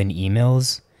people in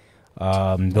emails.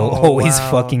 They'll always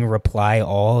wow. fucking reply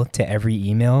all to every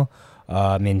email.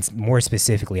 And more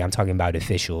specifically, I'm talking about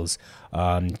officials.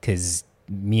 Because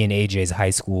me and AJ's high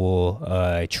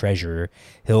school treasurer,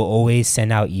 he'll always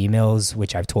send out emails,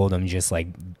 which I've told him just like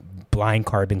blind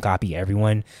carbon copy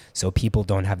everyone, so people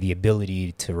don't have the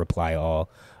ability to reply all.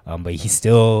 But he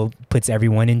still puts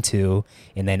everyone in two,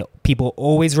 and then people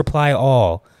always reply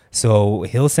all. So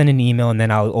he'll send an email, and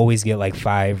then I'll always get like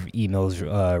 5 emails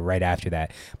right after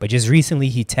that. But just recently,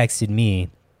 he texted me,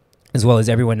 as well as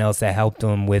everyone else that helped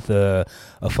him with a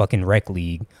fucking rec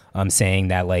league, saying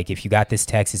that like if you got this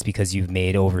text, it's because you've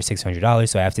made over $600,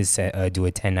 so I have to do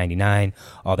a 1099,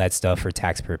 all that stuff for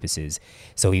tax purposes.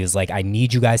 So he was like, I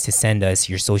need you guys to send us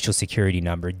your social security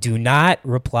number. Do not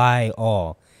reply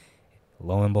all.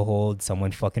 Lo and behold,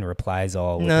 someone fucking replies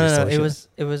all. With their No. social.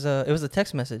 It was a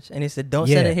text message, and he said, "Don't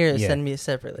send Yeah, it here. yeah. Send me it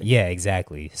separately." Yeah,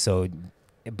 exactly. So,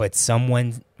 but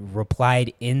someone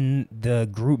replied in the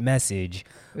group message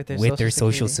with their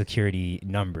social security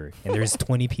number, and there's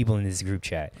 20 people in this group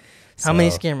chat. How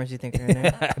many So- scammers do you think are in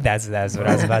there? that's what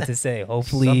I was about to say.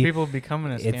 Hopefully, Some people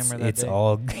becoming a scammer that it's day.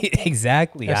 all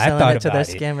exactly. They're I selling thought it to about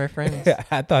their it. scammer friends.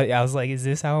 I was like, is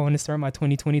this how I want to start my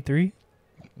 2023?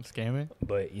 Scamming.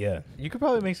 But yeah, You could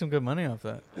probably make some good money off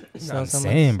that. Sell I'm some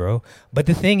saying, bro. But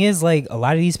the thing is, like, a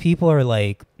lot of these people are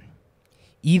like,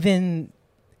 even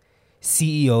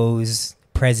CEOs,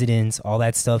 presidents, all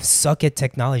that stuff suck at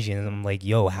technology. And I'm like,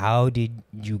 yo, how did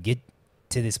you get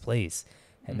to this place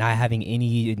and not having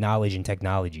any knowledge in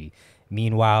technology?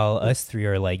 Meanwhile, us three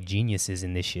are like geniuses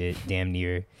in this shit, damn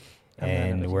near.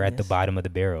 And we're at the bottom of the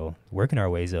barrel, working our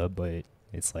ways up, but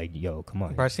it's like, yo, come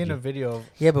on. But I've seen a video of...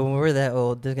 Yeah, but when we're that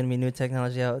old, there's going to be new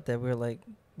technology out that we're like,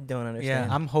 don't understand.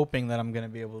 Yeah, I'm hoping that I'm going to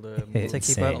be able to move To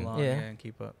keep up. along Yeah. and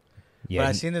keep up. Yeah, But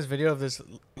I seen this video of this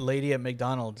lady at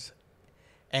McDonald's,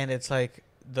 and it's like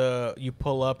you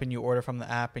pull up and you order from the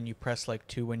app and you press like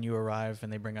 2 when you arrive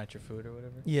and they bring out your food or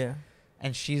whatever. Yeah.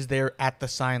 And she's there at the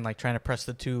sign, like trying to press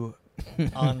the 2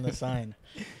 on the sign,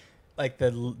 like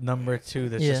the number 2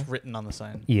 that's just written on the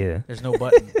sign. yeah. There's no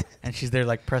button, and she's there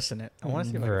like pressing it. I want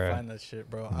to see if I Bruh. can find that shit,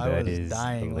 bro. I That was is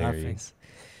dying laughing. hilarious.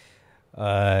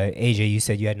 AJ, you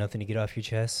said you had nothing to get off your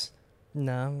chest?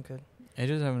 Nah, I'm good.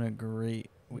 AJ's having a great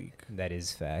week. That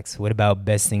is facts. What about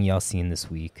best thing y'all seen this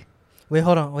week? Wait,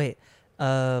 hold on. Wait.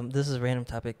 This is a random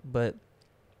topic, but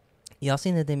y'all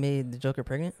seen that they made the Joker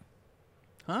pregnant?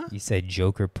 Huh? You said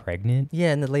Joker pregnant?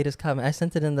 Yeah, in the latest comment. I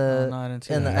sent it in Oh, the no, I didn't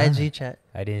see in the that. Nah. IG chat.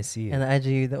 I didn't see it. And the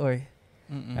IG, the Ori.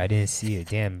 Mm-mm. I didn't see it.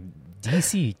 Damn,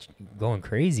 DC going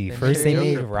crazy. They First made they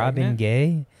made Joker Robin pregnant?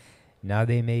 gay. Now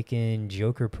they making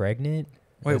Joker pregnant.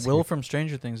 Wait, That's Will cra- from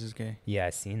Stranger Things is gay. Yeah, I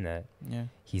seen that. Yeah.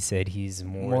 He said he's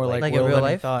more, More like, Like in Will real than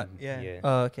he life? thought. Yeah. Yeah.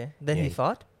 Oh, okay. Then Yeah. he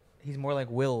fought? He's more like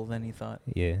Will than he thought,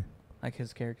 Yeah. like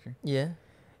his character. Yeah.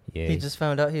 Yeah. He just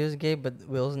found out he was gay, but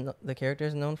the character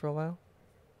is known for a while.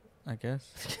 I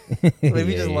guess. Maybe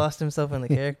he Yeah, just yeah. lost himself in the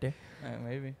character.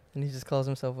 Maybe. And he just calls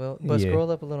himself Will. But Yeah.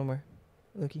 scroll up a little more.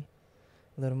 Lukey.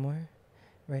 A little more.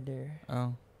 Right there.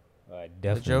 Oh. I The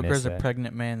definitely Joker missed is a that.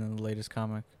 pregnant man in the latest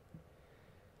comic.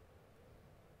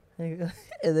 There you go.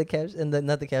 And the caption,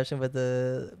 not the caption, but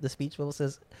the speech bubble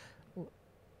says,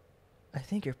 "I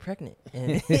think you're pregnant."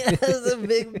 And he has a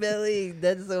big belly.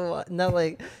 That's so not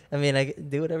like. I mean, I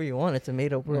do whatever you want. It's a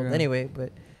made up world Yeah. anyway.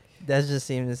 But that just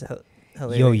seems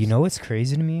hilarious. Yo, you know what's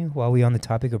crazy to me? While we on the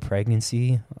topic of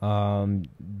pregnancy,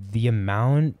 the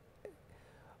amount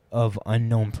of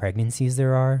unknown pregnancies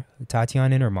there are.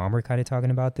 Tatiana and her mom were kind of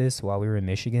talking about this while we were in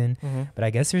Michigan. Mm-hmm. But I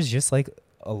guess there's just like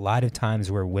a lot of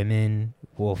times where women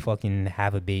will fucking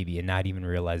have a baby and not even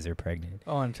realize they're pregnant.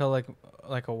 Oh, until like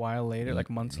a while later, like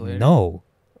months later. No,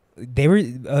 they were.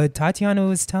 Tatiana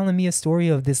was telling me a story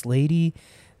of this lady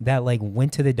that like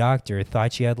went to the doctor,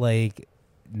 thought she had like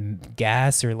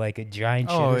gas or like a giant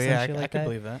shit Oh or some yeah, shit I like could that,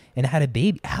 believe that. and had a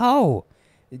baby. How?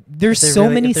 There's If they're so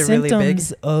really- many if they're really big?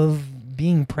 symptoms of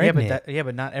being pregnant.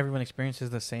 But not everyone experiences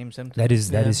the same symptoms. that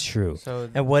is Yeah. true. So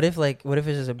And what if it's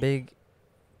just a big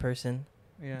person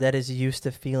yeah. that is used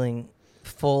to feeling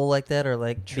full like that, or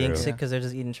like being True. sick Yeah. because they're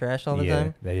just eating trash all the Yeah,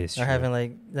 time, that is or true. having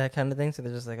like that kind of thing? So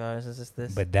they're just like, oh, this is just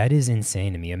this. But that is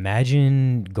insane to me.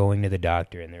 Imagine going to the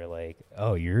doctor and they're like,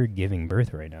 "Oh, you're giving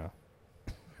birth right now."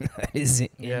 That is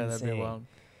yeah, insane. that'd be wild.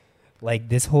 Like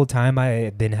this whole time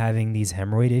I've been having these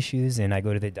hemorrhoid issues, and I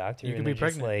go to the doctor You and could be they're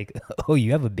just pregnant. like, "Oh,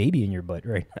 you have a baby in your butt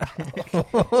right now."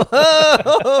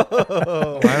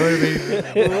 Why would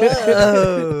it be?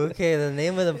 Whoa. Okay, the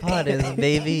name of the pod is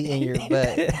 "Baby in Your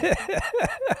Butt."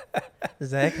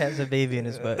 Zach has a baby in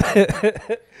his butt.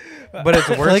 But it's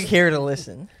Click worse. here to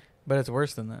listen. But it's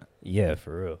worse than that. Yeah,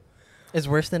 for real. It's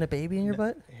worse than a baby in your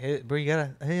butt. Bro, he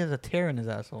has a tear in his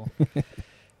asshole.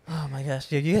 Oh my gosh,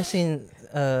 dude! You guys seen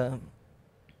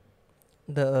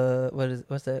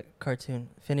what's that cartoon?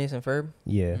 Phineas and Ferb,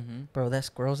 Yeah. Mhm. bro. That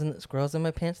squirrels in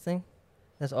my pants thing.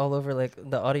 That's all over. Like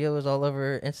the audio is all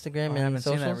over Instagram Oh, I and haven't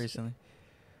seen socials. that recently.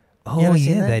 Oh haven't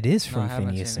seen yeah, that? that is No, from I haven't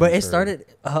Phineas. seen and But it Ferb. started.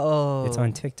 Oh, It's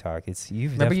on TikTok. You've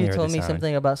Remember definitely you heard told the me sound.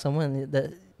 something about someone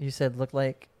that you said looked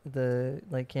like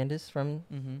Candace from.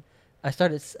 Mm-hmm. I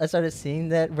started seeing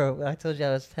that, bro. I told you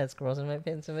I had squirrels in my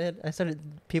pants in my head. I started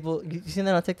people. You seen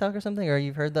that on TikTok or something, or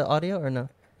you've heard the audio or no?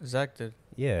 Zach did.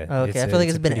 Yeah. Oh, okay. I feel like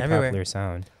it's it's been a pretty everywhere. popular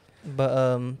sound.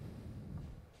 But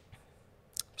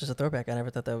just a throwback. I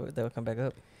never thought that would come back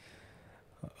up.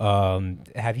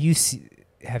 Have you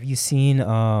seen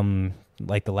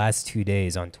like the last 2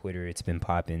 days on Twitter? It's been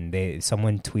popping.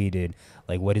 Someone tweeted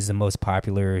like, what is the most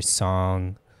popular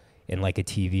song in like a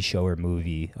TV show or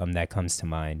movie that comes to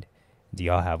mind? Do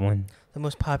y'all have one? The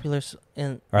most popular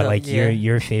Or like yeah.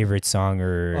 your favorite song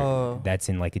or Oh. that's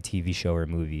in like a TV show or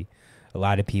movie? A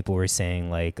lot of people were saying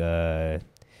like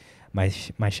my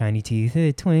shiny teeth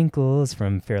it twinkles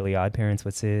from Fairly Odd Parents.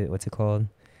 What's it called?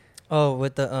 Oh,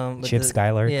 with the with Chip the-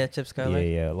 Skylark? Yeah, Chip Skylark.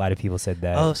 Yeah. A lot of people said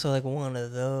that. Oh, so like one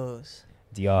of those.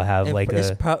 Do y'all have And like it's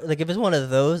a like if it's one of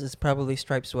those, it's probably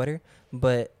Striped Sweater.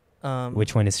 But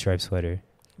which one is Striped Sweater?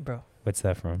 bro, What's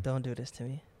that from? don't do this to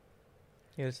me.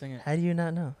 Yeah, sing it. How do you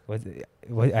not know?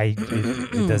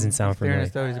 It doesn't sound familiar.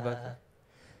 Stories about that.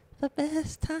 The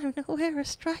best time to wear a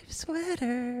striped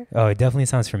sweater Oh, it definitely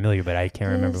sounds familiar, but I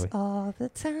can't remember. is all the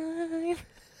time.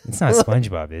 It's not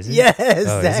SpongeBob, is it? Yes, Oh, is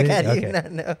Zach, it? how do you Okay.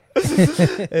 not know?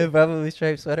 It's probably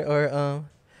striped sweater or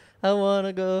I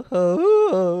wanna go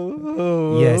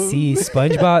home. Yeah, see,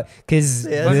 SpongeBob, because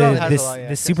Yeah, SpongeBob has a lot, the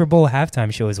yeah. Super Bowl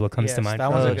halftime show is what comes to Yes, mind. that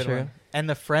for one's me. a good true. one. And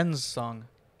the Friends song.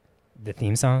 The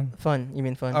theme song. Fun. You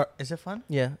mean fun? Or, is it fun?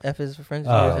 Yeah. F is for friends.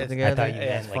 Oh, U is I for I together. thought you Yeah,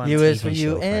 meant it's like fun. the U is TV for you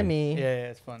show and Friends. me. Yeah,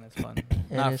 it's fun. It's fun.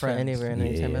 And Not it's for Friends. anywhere and Yeah,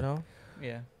 anytime yeah. at all.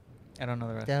 Yeah. I don't know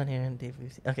the rest. Down here in Deep Blue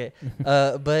Sea. Okay.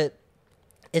 But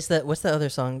it's that. What's the other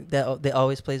song that they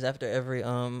always plays after every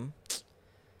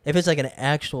If it's like an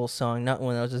actual song, not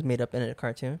one that was just made up in a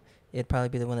cartoon, it'd probably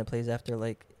be the one that plays after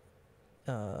like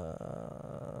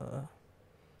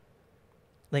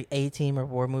A-Team or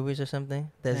war movies or something.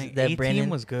 That's Dang, that A-Team Brandon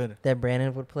was good. that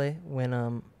Brandon would play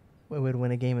when we would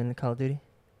win a game in Call of Duty.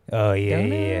 Oh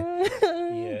yeah.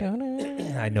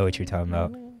 I know what you're talking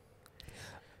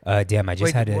about. Damn, I just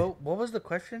Wait, had to what was the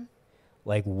question?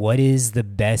 like, what is the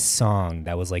best song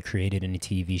that was like created in a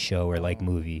TV show or like Oh.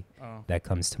 movie Oh. that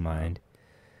comes to mind?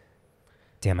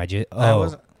 Damn, I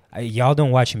wasn't- y'all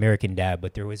don't watch American Dad,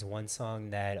 but there was one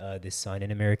song that the son in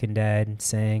American Dad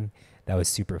sang that was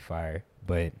super fire.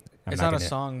 But It's not a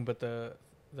song, but the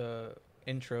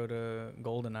intro to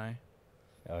GoldenEye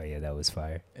Oh yeah, that was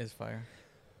fire. is fire.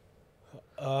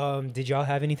 Did y'all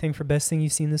have anything for best thing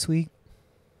you've seen this week?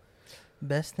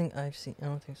 Best thing I've seen. I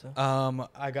don't think so.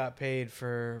 I got paid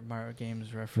for Mario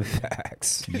Games referee.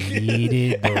 Facts.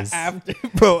 Needed those.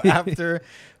 after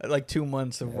like 2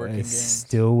 months of working games.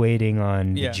 Still waiting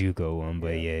on Yeah. the JUCO one,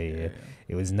 but yeah.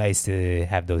 It was nice to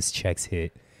have those checks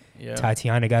hit. Yeah.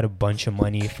 Tatiana got a bunch of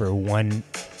money for one.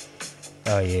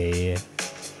 Oh yeah.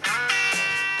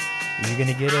 You're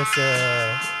gonna get us.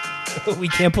 We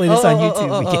can't play this on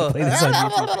YouTube. We can't play this on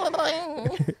YouTube.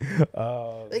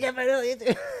 We can't find it on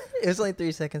YouTube. It was only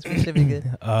 3 seconds. We should be good.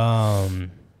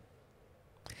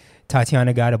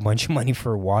 Tatiana got a bunch of money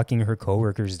for walking her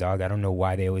coworker's dog. I don't know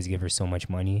why they always give her so much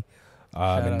money.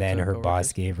 Shout out And then to her coworkers.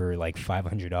 boss gave her like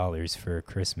 $500 for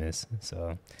Christmas.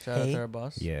 So Shout out Hey. to our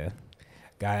boss. yeah,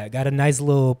 got a nice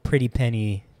little pretty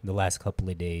penny the last couple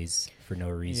of days for no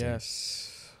reason. Yes.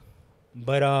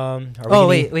 But are we Oh gonna-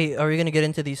 wait. Are we gonna get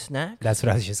into these snacks? That's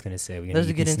what I was just gonna say. We're gonna Let's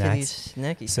eat get these into snacks.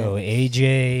 these snacky. So snacks.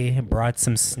 AJ brought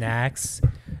some snacks.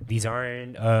 These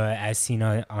aren't as seen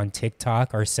on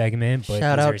TikTok, our segment, but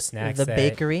Shout these out are snacks the that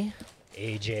bakery,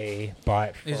 AJ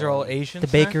bought. These are all from- Asian. the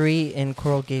snacks? bakery in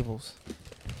Coral Gables.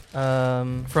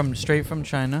 Straight from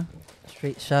China.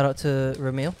 Straight shout out to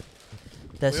Ramil.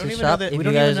 That's We don't his even know shop. the- If we you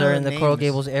don't even guys know are the in the Coral names.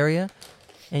 Gables area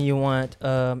and you want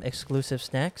exclusive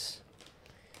snacks,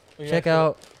 check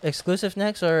out exclusive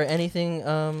snacks or anything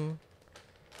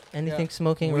anything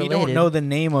smoking We related. don't know the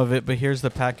name of it, but here's the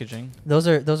packaging. Those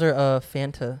are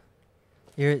Fanta.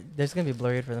 There's gonna be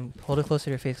blurry for them. Hold it closer to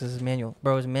your face because it's manual,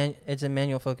 bro. It's a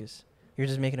manual focus. You're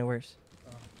just making it worse.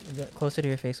 Closer to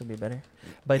your face would be better.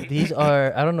 But these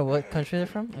are I don't know what country they're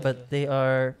from, but they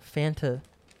are Fanta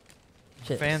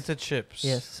chips. Fanta chips.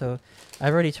 Yes. So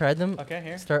I've already tried them. Okay,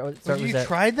 here. Start with you that.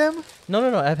 tried them?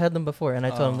 No. I've had them before, and I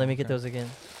told Oh, them let me get okay. those again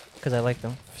because I like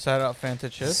them. Shout out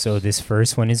Fanta chips. So this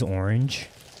first one is orange.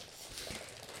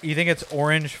 You think it's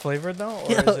orange flavored though,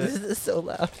 or Yo, is this it? is so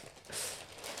loud.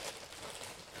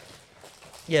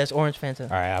 Yeah, it's orange Fanta.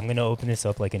 All right, I'm gonna open this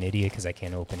up like an idiot because I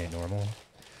can't open it normal.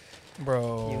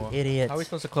 Bro, You idiots. how are we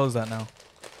supposed to close that now?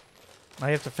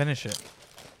 I have to finish it.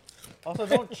 Also,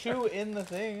 don't chew in the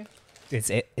thing. It's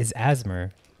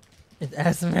asthma. It's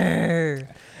asthma.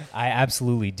 I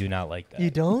absolutely do not like that. You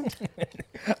don't?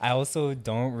 I also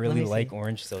don't really me like see.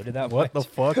 orange soda that What the much.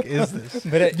 fuck is this?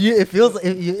 But It feels like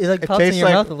it like It pops in tastes your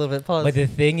like- mouth a little bit. Pause. but the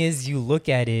thing is, you look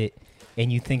at it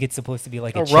and you think it's supposed to be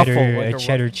like A a ruffle, cheddar, like a a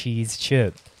cheddar cheese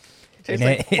chip. It tastes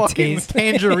And like it fucking tastes-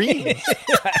 tangerine.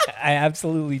 I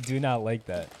absolutely do not like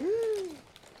that.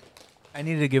 I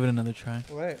needed to give it another try.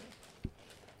 Right.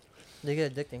 They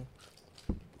get addicting.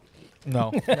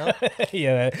 No. No?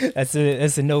 Yeah, that's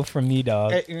a no from me,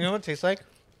 dog. Hey, you know what it tastes like?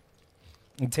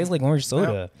 It tastes like orange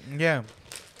soda. Yeah.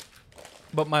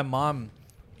 But my mom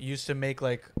used to make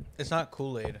like it's not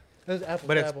Kool-Aid, It's apple.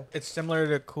 but it's similar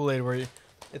to Kool-Aid where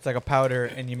it's like a powder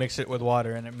and you mix it with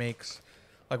water and it makes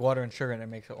like water and sugar and it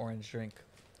makes an orange drink.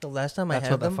 The last time That's I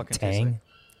had what that them, fucking tastes like. Tang.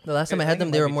 the last time I I had think them,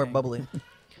 it they might were be more Tang. bubbly.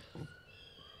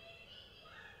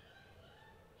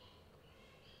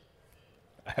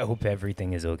 I hope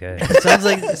everything is okay.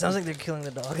 it sounds like they're killing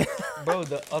the dog. Bro,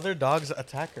 the other dog's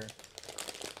attack her.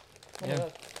 Yeah.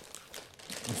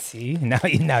 See,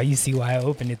 now you see why I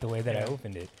opened it the way that I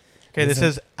opened it. Okay, this Isn't-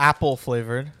 is apple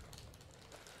flavored.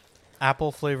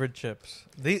 Apple flavored chips.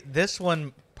 This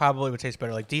one probably would taste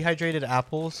better. Like dehydrated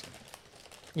apples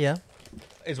Yeah.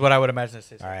 is what I would imagine this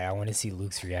tastes All like. right, I want to see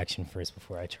Luke's reaction first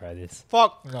before I try this.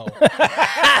 Fuck no.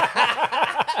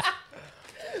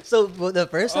 So the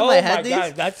first time I had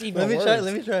these, that's even let me try.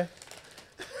 Let me try.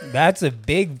 That's a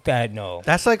big fat no.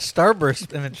 That's like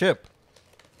Starburst in a chip.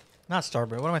 Not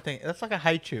Starburst. What am I thinking? That's like a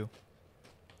Haichu.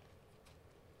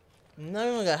 Not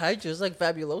even got high juice. It's like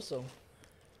Fabuloso.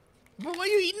 But why are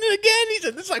you eating it again? He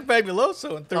said this is like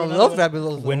Fabuloso and threw I another love one.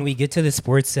 Fabuloso. When we get to the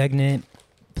sports segment,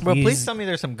 Bro, please please, tell me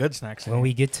there's some good snacks. in when here.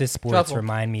 we get to sports, Truffle.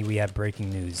 remind me we have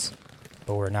breaking news,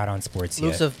 but we're not on sports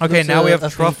Luke's yet. a- Okay, Luke's now a- we a have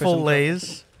fiend for truffle some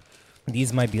lays.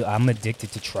 These might be. I'm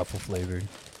addicted to truffle flavored.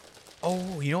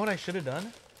 Oh, you know what I should have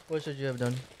done? What should you have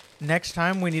done? Next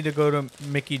time we need to go to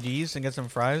Mickey D's and get some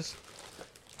fries.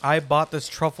 I bought this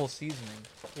truffle seasoning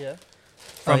Yeah.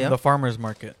 from yeah? the farmer's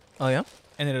market, Oh yeah.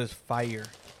 and it is fire.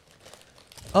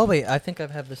 Oh wait, I think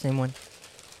I've had the same one.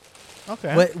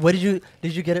 Okay. What did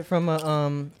you get it from?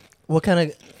 What kind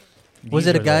of? Was These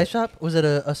it a are guy the- shop? Was it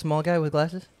a small guy with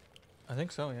glasses? I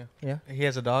think so, yeah. Yeah, He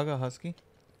has a dog, a husky.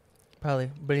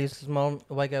 probably. But he's a small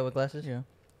white guy with glasses. Yeah.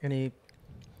 And he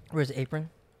wears an apron.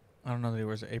 I don't know that he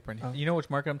wears an apron. Oh. You know which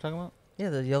market I'm talking about? Yeah,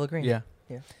 the yellow green. Yeah.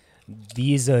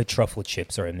 These truffle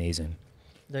chips are amazing.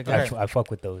 They're Okay. good. I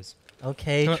fuck with those.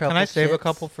 Okay, Can truffle I save a chips.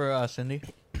 couple for Cindy?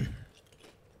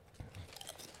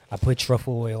 I put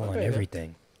truffle oil on Okay, yeah.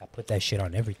 everything. I put that shit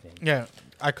on everything. Yeah.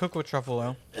 I cook with truffle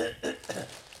oil.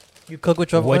 You cook with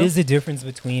truffle? What oil? is the difference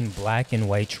between black and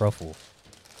white truffle?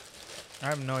 I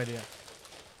have no idea.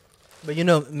 But you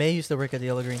know, May used to work at the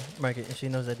yellow green market, and she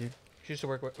knows that dude. She used to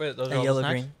work with... Wait, those are At all the yellow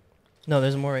snacks? green. No,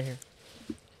 there's more right here.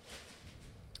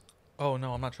 Oh,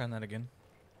 no, I'm not trying that again.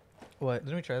 What?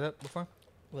 Didn't we try that before?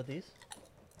 What these?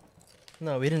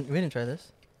 No, we didn't. We didn't try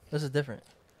this. This is different.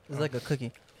 It's Oh. like a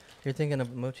cookie. You're thinking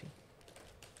of mochi.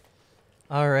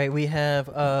 All right, we have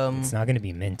It's not gonna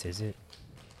be mint, is it?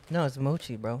 No, it's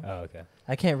mochi, bro. Oh, okay.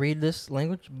 I can't read this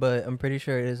language, but I'm pretty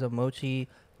sure it is a mochi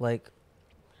like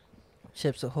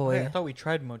Chips Ahoy. Wait, I thought we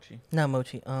tried mochi. Not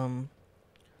mochi. Our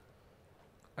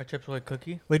Chips Ahoy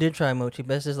cookie? We did try mochi,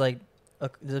 but this is like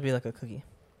this would be like a cookie.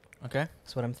 Okay.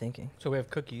 That's what I'm thinking. So we have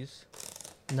cookies.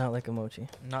 Not like a mochi.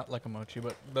 Not like a mochi,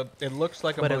 but it looks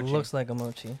like a But mochi. it looks like a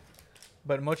mochi.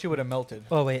 But mochi would have melted.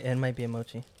 Oh wait, it might be a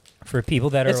mochi. For people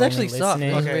that are It's only actually soft.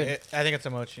 listening, It's Okay, weird. I think it's a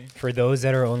mochi. for those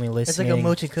that are only It's listening, like a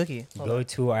mochi cookie. Hold go on.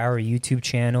 to our YouTube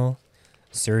channel,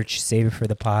 search "Save It for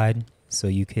the Pod" so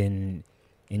you can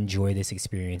enjoy this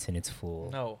experience in its full.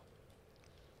 No.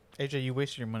 AJ, you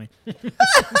wasted your money.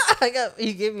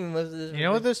 He gave me most of this. You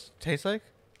know what this tastes like?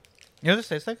 You know what this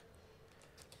tastes like?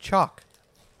 Chalk.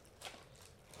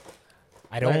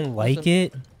 I don't Right, like awesome.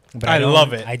 it, but I don't-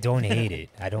 love it. I don't hate it.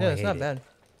 I don't Yeah, hate it's not it. bad.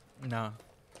 No.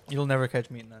 You'll never catch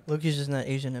me eating that. Loki's just not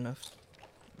Asian enough.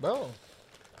 Bro.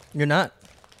 You're not.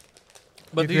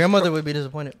 But Your these grandmother would be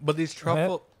disappointed. But these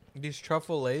truffle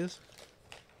lays.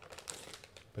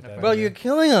 Put that Bro, on you're there.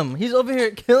 killing him. He's over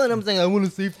here killing him, saying, "I want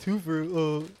to save two for."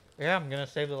 Yeah, I'm gonna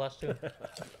save the last two.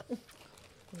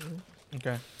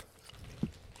 Okay.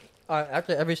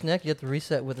 After every snack, you have to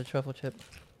reset with a truffle chip.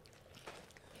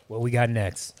 What we got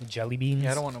next? Jelly beans.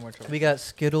 Yeah, I don't want no more truffle. We got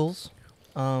Skittles,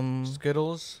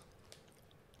 Skittles.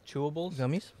 Chewables.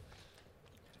 gummies.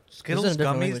 Skittles This is in a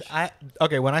different gummies. language.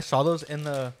 Okay, when I saw those in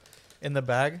the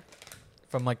bag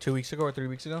from like 2 weeks ago or 3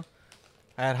 weeks ago,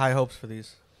 I had high hopes for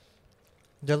these.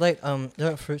 They're like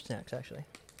they're fruit snacks actually.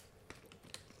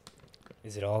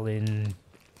 Is it all in?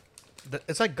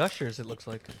 It's like Gushers. It looks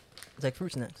like. It's like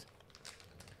fruit snacks.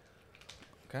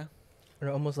 Okay.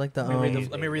 They're almost like the Let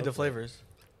me read the okay. flavors.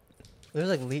 There's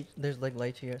like there's like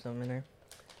lychee or something in there.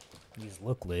 These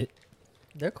look lit.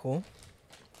 They're cool.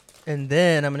 And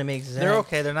then I'm gonna make Zach They're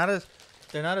okay. They're not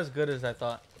as good as I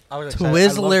thought. I was excited.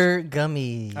 Twizzler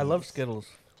gummies. I love Skittles.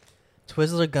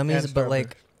 Twizzler gummies, And but Starburst.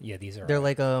 like Yeah, these are. they're all-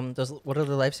 like those. What are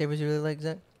the lifesavers you really like,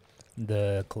 Zach?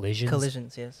 the collisions.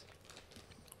 Collisions, yes.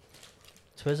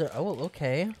 Twizzler. Oh,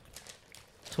 okay.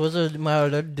 Twizzler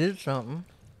might have did something.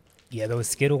 Yeah, those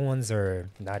Skittle ones are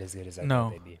not as good as I No.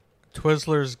 thought they'd be.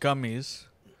 Twizzlers gummies.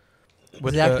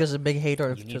 With Zach the, is a big hater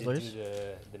of You need to do Twizzlers.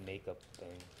 the makeup thing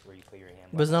where you put your hand.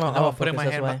 But it's not on no, I'll all put it in my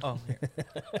that's hand. why. Oh, here.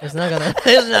 It's not gonna.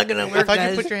 It's not gonna I work, thought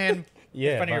guys. you put your hand.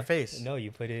 yeah, front of your beh- face. No,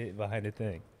 you put it behind the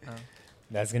thing. Oh.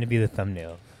 That's gonna be the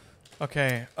thumbnail.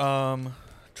 Okay.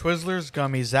 Twizzlers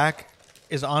gummies. Zach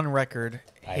is on record.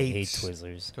 I hate Hates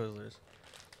Twizzlers, Twizzlers.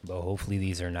 but hopefully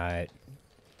these are not.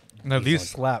 No, These these ones-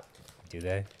 slap. Do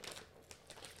they?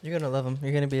 You're gonna love them.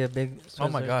 You're gonna be a big. Oh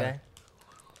my Twizzlers God. guy.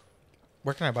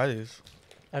 Where can I buy these?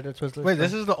 After Twizzlers. Wait,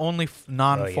 this is the only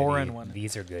non-foreign Oh, yeah, one.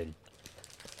 These are good.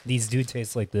 These do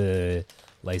taste like the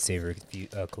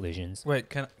Lifesaver collisions. Wait,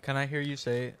 can I hear you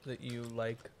say that you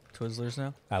like Twizzlers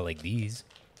now? I like these.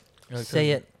 You like Say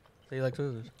Twizzlers? it. Say you like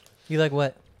Twizzlers. You like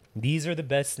what? These are the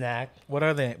best snack. What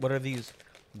are they? What are these?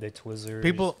 The Twizzlers.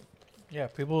 People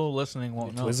listening the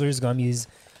won't know. Twizzlers gummies,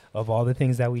 of all the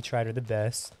things that we tried, are the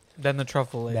best. Then the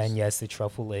truffle lays. Then yes, the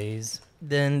truffle lays.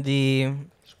 Then the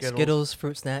Skittles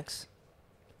fruit snacks.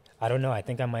 I don't know. I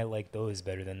think I might like those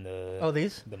better than Oh,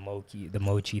 these? the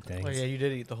mochi things. Oh yeah, you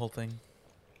did eat the whole thing.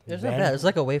 It's not Then- bad. It's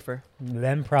like a wafer.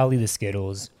 Then probably the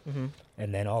Skittles, Mm-hmm.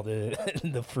 and then all the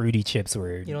the fruity chips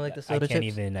were. You don't like the I soda can't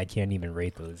chips? I can't even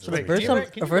rate those. So Those wait, are- First you time, bring-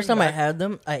 can the you first bring time I back- had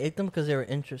them, I ate them because they were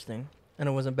interesting, and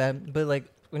it wasn't bad. But like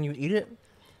when you eat it,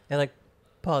 it like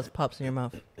pops in your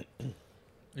mouth.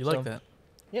 You like So- that?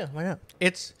 Yeah, why not?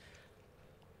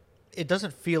 It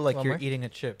doesn't feel like Want you're more? eating a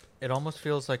chip. It almost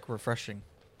feels like refreshing.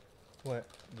 What?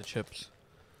 The chips.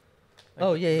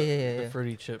 Oh, yeah, the- yeah, yeah, The yeah.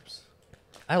 fruity chips.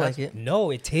 I like it.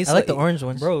 No, it tastes. I like the orange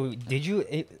ones. Bro, did you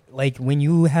like when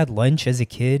you had lunch as a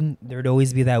kid? There'd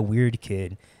always be that weird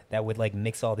kid that would like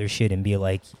mix all their shit and be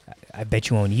like, "I bet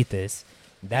you won't eat this."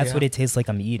 That's Yeah. what it tastes like.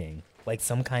 I'm eating like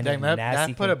some kind Dang, of that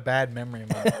nasty. put a bad memory in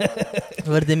my mouth.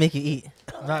 What did they make you eat?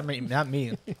 Not me. Not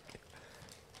me.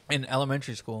 In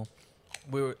elementary school,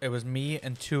 it was me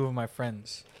and two of my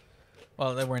friends.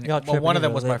 Well, they weren't. Y'all Well, tripping one of them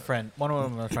either was way. my friend. One of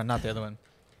them was my friend, not the other one.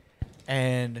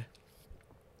 And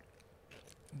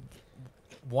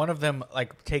one of them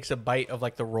like takes a bite of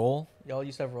like the roll. Y'all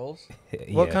used to have rolls.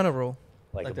 What kind of roll?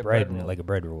 like like a the bread, bread roll. like a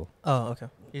bread roll. Oh, okay.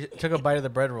 He took a bite of the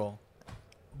bread roll,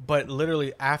 but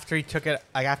literally after he took it,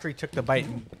 like after he took the bite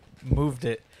and moved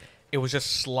it, it was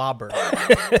just slobber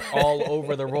all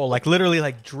over the roll, like literally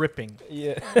like dripping.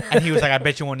 Yeah. And he was like, "I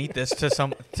bet you won't eat this,"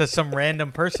 to some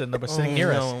random person that was sitting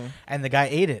near us, and the guy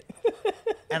ate it.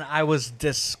 And I was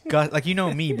disgusted. Like, you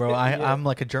know me, bro. I'm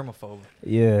like a germaphobe.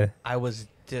 Yeah. I was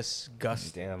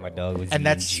disgusted. Damn, my dog was. And eating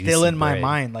that's juicy still in my bread.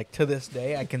 mind. Like, to this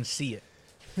day, I can see it.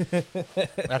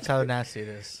 That's how nasty it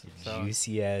is. So.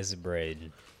 Juicy ass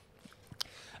bread.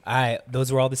 All right,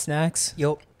 those were all the snacks.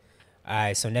 Yup. All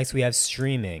right, so next we have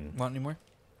streaming. Want any more?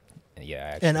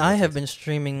 Yeah, And I have been been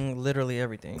streaming literally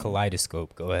everything.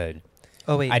 Kaleidoscope. Go ahead.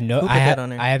 Oh wait, I know. Who put I that on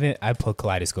there? I haven't. I put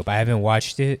Kaleidoscope. I haven't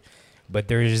watched it, but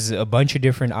there's a bunch of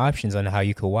different options on how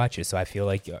you could watch it. So I feel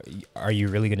like, are you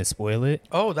really gonna spoil it?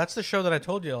 Oh, that's the show that I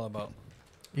told you all about.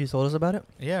 You told us about it.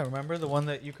 Yeah, remember the one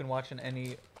that you can watch in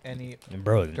any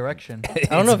Bro, direction. I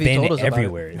don't know if you been told us about it.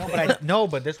 everywhere. No,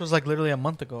 but this was like literally a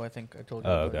month ago. I think I told you.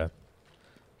 Oh, about it. okay.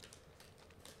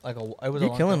 Like it was.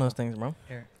 You're killing those things, bro.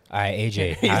 Here. All right,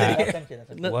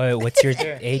 AJ. No. what's your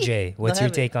Here. AJ? What's your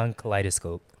have it. take on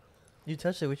Kaleidoscope? You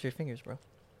touched it with your fingers, bro.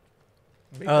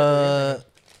 Because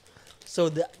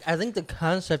So I think the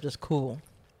concept is cool.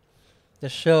 The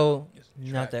show, It's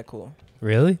not trash. that cool.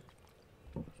 Really?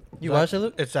 You Zach- watched it,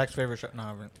 Luke? It's Zach's favorite show. No, I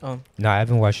haven't. No, I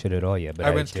haven't watched it at all yet. But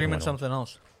I've I been did streaming wanna- something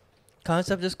else.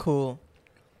 Concept is cool.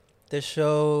 The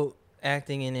show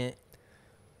acting in it,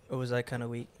 it was like kind of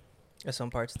weak at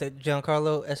some parts. The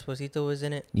Giancarlo Esposito was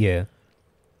in it. Yeah.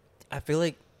 I feel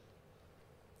like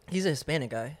he's a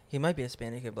Hispanic guy. He might be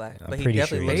Hispanic or black, I'm but he pretty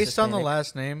definitely sure he looks is. Based on the Hispanic.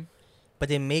 last name. But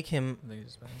they make him I think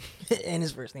he's Hispanic. and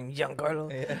his first name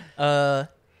Giancarlo. Yeah.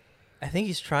 I think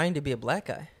he's trying to be a black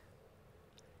guy,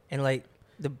 and like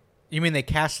the You mean they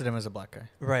casted him as a black guy?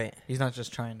 right. He's not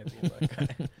just trying to be a black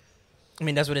guy. I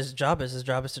mean, that's what his job is. His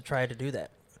job is to try to do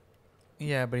that.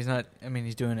 Yeah, but he's not. I mean,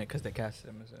 he's doing it because they casted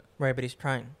him as it. Right, but he's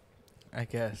trying. I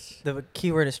guess. The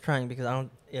key word is trying because I don't.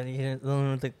 Yeah, he didn't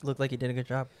look like he did a good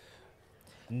job.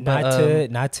 Not But,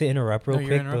 not to interrupt real No, you're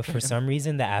quick, but interrupting. for some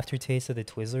reason the aftertaste of the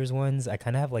Twizzlers ones, I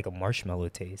kind of have like a marshmallow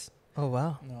taste. Oh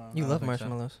wow, No, you I love don't think so.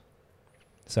 marshmallows.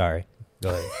 Sorry. Go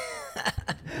ahead.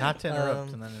 Not to interrupt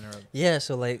Um, and then interrupt. Yeah,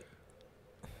 so like,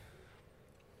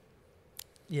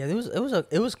 yeah,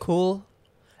 it was cool.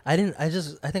 I think I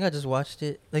just watched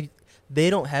it. Like, they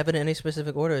don't have it in any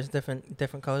specific order. It's different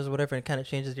colors or whatever. It kind of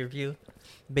changes your view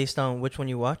based on which one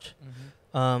you watch.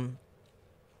 But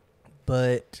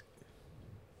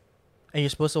and you're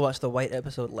supposed to watch the white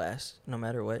episode last, no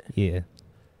matter what. Yeah.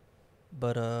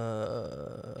 But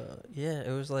yeah,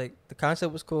 it was like the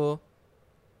concept was cool.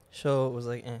 Show was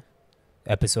like,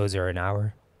 Episodes are an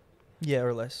hour. yeah,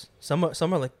 or less. Some are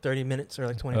like 30 minutes or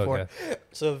like 24. Okay.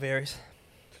 So it varies.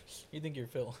 You think you're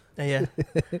Phil? Yeah,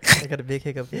 I got a big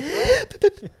hiccup.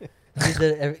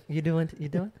 You doing?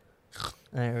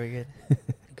 All right, we're good.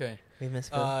 Okay. We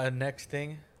missed Phil.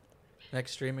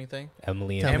 Next streaming thing.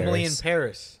 Emily in Tell me. Emily in Paris.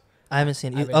 Paris. I haven't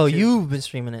seen it. I've been Oh, too- you've been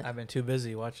streaming it. I've been too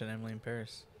busy watching Emily in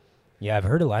Paris. Yeah, I've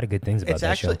heard a lot of good things about It's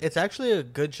that actually show. it's actually a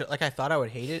good show. Like I thought I would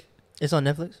hate it. It's on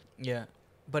Netflix. Yeah,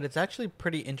 but it's actually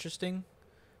pretty interesting.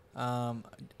 I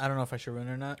don't know if I should ruin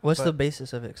it or not. What's but the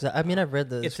basis of it? Because I mean, I've read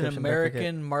the. It's an description, but I forget.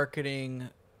 American marketing,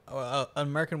 an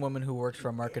American woman who works for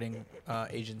a marketing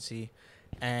agency,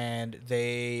 and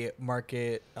they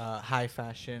market high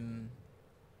fashion,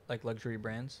 like luxury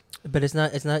brands. But it's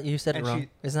not. It's not. You said it And wrong. she-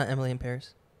 It's not Emily in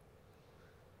Paris.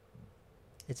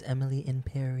 It's Emily in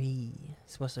Paris.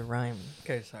 It's supposed to rhyme.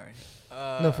 Okay, sorry.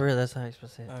 No, for real. That's how you're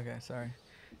supposed to say it. Okay, sorry.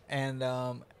 And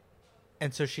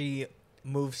so she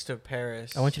moves to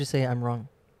Paris. I want you to say I'm wrong.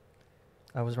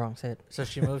 I was wrong. Say it. So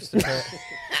she moves to Paris.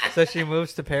 So she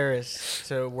moves to Paris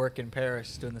to work in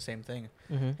Paris, doing the same thing.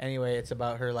 Mm-hmm. Anyway, it's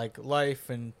about her like life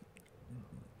and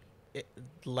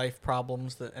life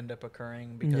problems that end up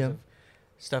occurring because Yeah. of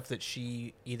stuff that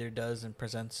she either does and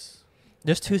presents.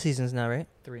 There's 2 seasons now, right?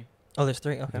 3. Oh, there's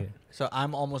 3. Okay. Yeah. So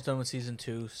I'm almost done with season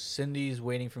 2. Cindy's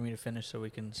waiting for me to finish so we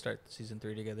can start season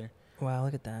 3 together. Wow,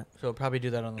 look at that. So we'll probably do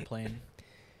that on the plane.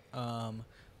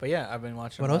 But yeah, I've been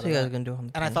watching. What a else lot you of guys that. gonna do on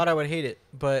the And I plane? thought I would hate it,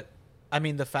 but I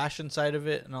mean the fashion side of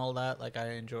it and all that, like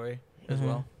I enjoy as Mhm.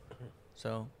 well.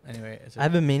 So anyway, it's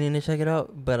I've been meaning to check it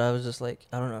out, but I was just like,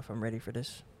 I don't know if I'm ready for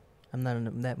this. I'm not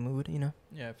in that mood, you know.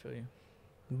 yeah, I feel you.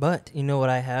 But you know what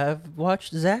I have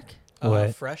watched, Zach?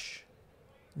 What? Fresh,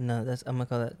 No, that's I'm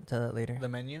gonna tell that later. the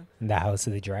menu. The House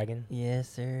of the Dragon. Yes,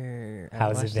 sir. I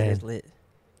How's it watched been? It's lit.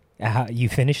 How, you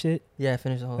finished it? Yeah, I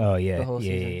finished the whole. Oh yeah, the whole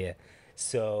yeah, season. yeah.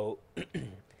 So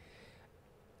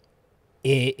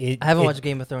it I haven't it- watched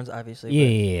Game of Thrones, obviously. Yeah,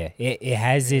 yeah, yeah. It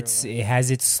has You're its right. it has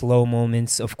its slow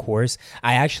moments, of course.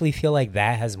 I actually feel like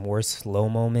that has more slow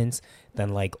moments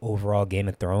than like overall Game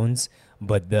of Thrones,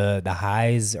 but the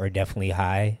highs are definitely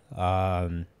high.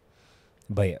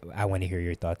 But I want to hear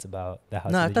your thoughts about the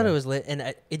House. No, of I the thought it Dragon. was lit,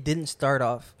 and it didn't start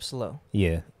off slow,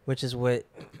 Yeah, which is what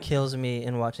kills me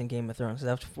in watching Game of Thrones. 'Cause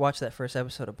I've watched that first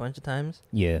episode a bunch of times,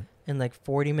 yeah, and like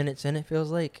 40 minutes in, it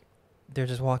feels like they're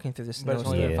just walking through the snow. But it's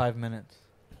only Yeah. been 5 minutes.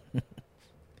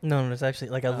 No, it's actually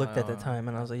like I looked at the Oh. time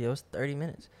and I was like, yo, it's 30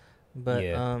 minutes. But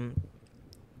Yeah.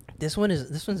 this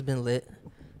one's been lit,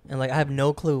 and like I have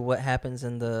no clue what happens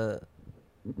in the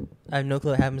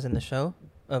show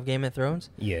of Game of Thrones.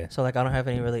 yeah. So like I don't have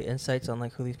any really insights on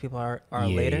like who these people are yeah,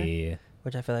 later, Yeah, yeah.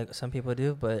 which I feel like some people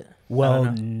do. But Well,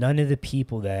 know. none of the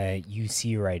people that you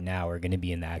see right now are going to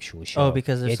be in the actual show. Oh,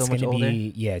 because they're so much gonna older?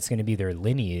 Be, yeah, it's going to be their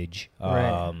lineage.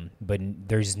 Right. But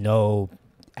there's no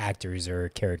actors or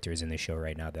characters in the show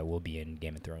right now that will be in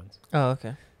Game of Thrones. oh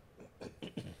okay. But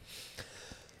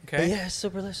Okay. yeah, it's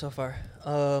super lit so far.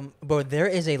 But there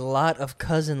is a lot of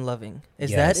cousin loving.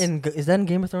 Is Yes. that in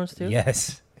Game of Thrones too?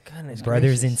 Yes, Goodness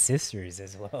brothers and gracious. sisters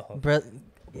as well.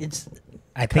 It's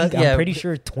I think yeah, I'm pretty b-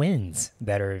 sure twins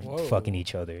that are Whoa. fucking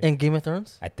each other. in Game of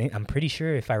Thrones. I'm pretty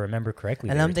sure if I remember correctly.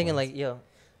 And they I'm were thinking twins. like, yo,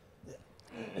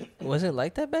 was it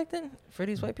like that back then for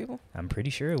these white people? I'm pretty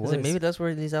sure it 'Cause, was. like, maybe that's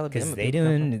where these Alabama Because they people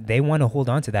come from. don't. They want to hold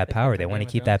on to that They power. come They from want to Game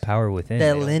of keep that Thrones? power within.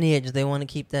 That They don't- lineage, they want to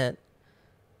keep that.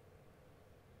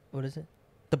 What is it?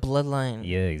 The bloodline.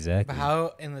 Yeah, exactly. But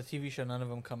how in the TV show none of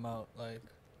them come out like?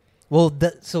 Well,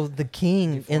 so the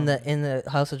king in Deformed. the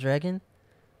House of Dragon,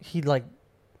 he like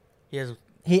He has.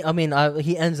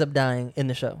 he ends up dying in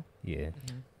the show. Yeah.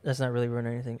 That's not really ruin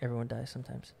anything. Everyone dies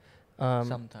sometimes.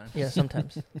 Sometimes. Yeah,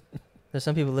 sometimes. There's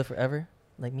some people live forever,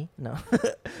 like me. No,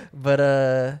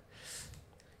 but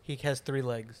He has 3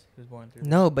 legs. He was born through.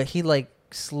 no, but he like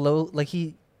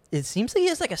it seems like he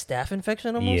has like a staph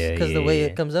infection almost Yeah, because yeah, the way yeah.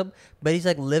 it comes up. But he's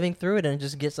like living through it and it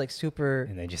just gets like super.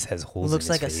 And then just has holes. Looks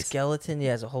in his like a face. skeleton.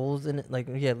 Yeah, has holes in it. Like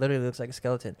yeah, literally looks like a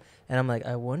skeleton. And I'm like,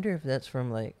 I wonder if that's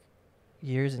from like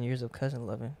years and years of cousin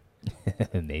loving,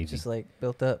 Maybe. just like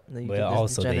built up. And then you But get this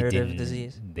also they degenerative didn't.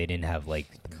 disease. They didn't have like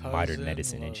modern Cousin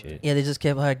medicine and love shit. Yeah, they just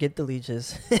kept get the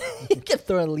leeches. He kept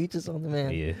throwing leeches on the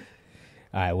man. Yeah.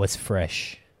 All right. What's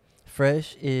fresh?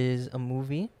 Fresh is a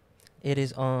movie. It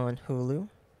is on Hulu.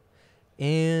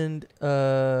 And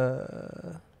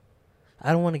I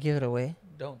don't want to give it away,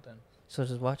 Don't then. so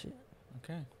just watch it.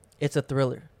 Okay. It's a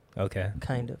thriller, Okay.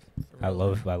 kind of. I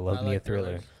love me a like thriller.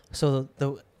 thrillers. So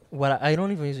I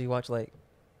don't even usually watch like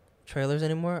trailers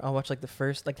anymore. I'll watch like the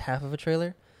first like half of a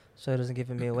trailer, so it doesn't give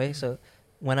me away. So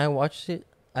when I watched it,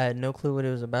 I had no clue what it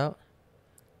was about,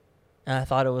 and I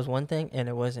thought it was one thing, and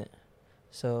it wasn't.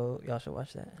 So y'all should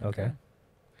watch that. Okay.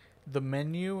 The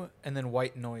Menu and then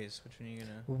White Noise. Which one are you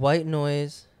gonna? White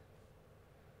Noise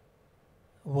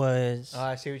was Oh,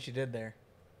 I see what you did there.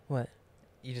 what?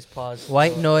 You just paused.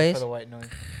 White for Noise. the white noise.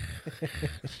 Yeah,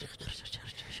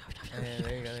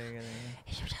 there you go. There you go.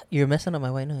 You're messing up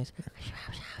my White Noise.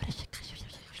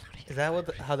 Is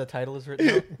that how the title is written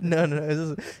out?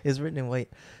 No. It's written in white,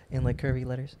 in like curvy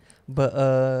letters. But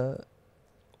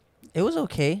it was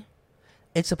okay.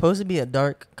 It's supposed to be a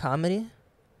dark comedy,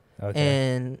 Okay.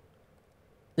 and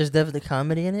there's definitely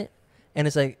comedy in it. And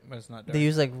it's like But it's not they dark.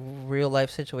 use like real life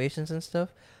situations and stuff.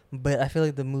 But I feel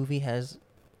like the movie has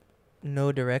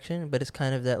no direction. But it's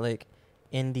kind of that like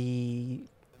indie,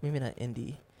 maybe not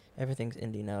indie. Everything's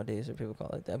indie nowadays, or people call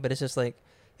it like that. But it's just like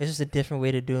it's just a different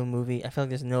way to do a movie. I feel like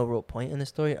there's no real point in the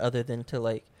story other than to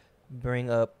like bring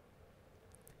up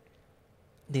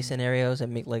these scenarios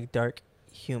and make like dark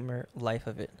humor life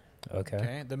of it. Okay.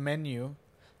 Okay. The menu.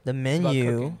 The is about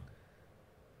menu, cooking.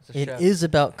 It's a it chef. is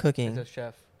about It's cooking. a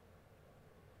chef.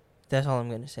 That's all I'm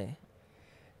gonna say.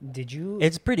 Did you?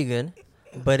 It's pretty good,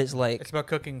 but it's like, It's about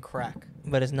cooking crack.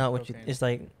 but it's not what you. cocaine. It's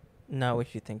like not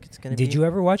what you think it's gonna be. Did you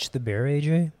ever watch The Bear,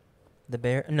 AJ? The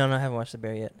Bear? No, I haven't watched The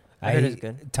Bear yet. I heard it's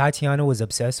good. Tatiana was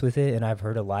obsessed with it, and I've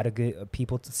heard a lot of good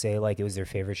people to say like it was their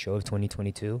favorite show of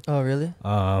 2022. Oh, really?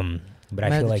 But Might I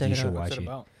have feel to like check you it should out. watch What's it it.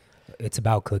 about? It's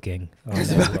about cooking. It's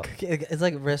as about well. cooking. It's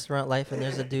like restaurant life, and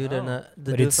there's a dude and Oh.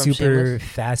 the But dude it's from super Shameless.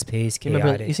 fast-paced, You remember?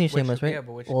 chaotic. You seen Which- Shameless, right? Yeah,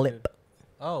 but which Lip. dude?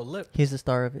 Oh, Lip. He's the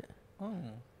star of it. Oh.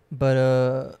 But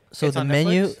so It's the on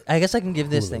menu. Netflix? I guess I can give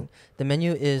this Hulu. thing. The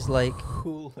menu is like,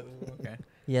 Hulu. Okay.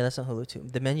 yeah, that's on Hulu too.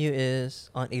 The menu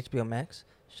is on HBO Max.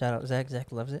 Shout out Zach.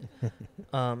 Zach loves it.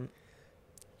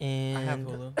 And I have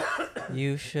Hulu.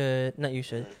 you should not. You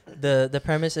should. The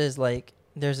premise is like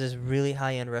there's this really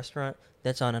high end restaurant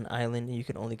that's on an island, and you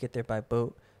can only get there by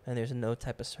boat, and there's no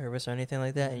type of service or anything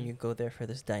like that, and you go there for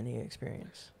this dining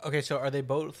experience. Okay, so are they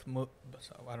both? I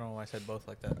don't know why I said both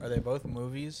like that. Are they both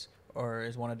movies, or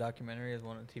is one a documentary? Is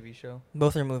one a TV show?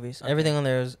 Both are movies. Okay. Everything on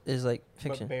there is like But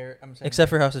fiction, Bear, I'm saying except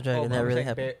for House of Oh, Dragon. but that I'm really saying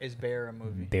happened. Bear, is Bear a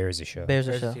movie? Bear's a show. Bears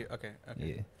a Bear's show. Okay. Okay.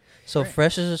 Yeah. So Great.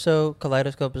 Fresh is a show.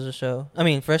 Kaleidoscope is a show. I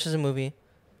mean, Fresh is a movie.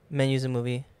 Menu's a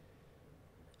movie.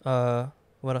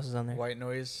 What else is on there? White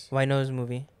Noise, White Nose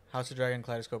movie. House of Dragon,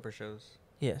 Kaleidoscope are shows.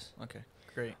 Yes. Okay,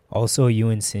 great. Also, you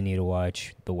and Sin need to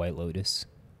watch The White Lotus.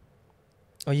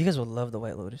 Oh, you guys will love the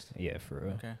White Lotus. Yeah, for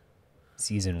real. Okay.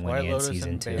 Season White 1 and Lotus season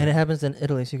and 2. Bear. And it happens in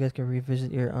Italy, so you guys can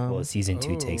revisit your Well, season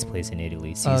 2 takes place in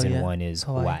Italy. Oh. Season yeah. 1 is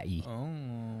Hawaii. Hawaii.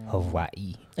 Oh.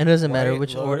 Hawaii. And it doesn't matter White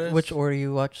which Lotus. order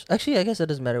you watch. Actually, I guess it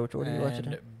doesn't matter which order you watch it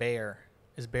in. And Bear.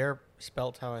 Is Bear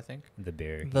spelt how I think? The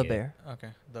Bear. The yeah. Bear. Okay,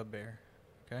 The Bear.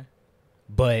 Okay.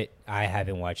 But I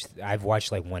haven't watched. I've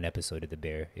watched like one episode of The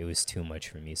Bear. It was too much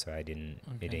for me, so I didn't.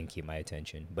 Okay. It didn't keep my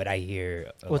attention. But I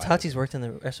hear. Well, Tati's worked in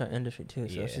the restaurant industry too,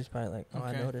 so Yeah. she's probably like, "Oh, I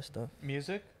Okay. know this stuff."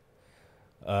 Music.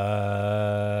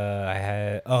 I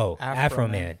had. Oh, Afro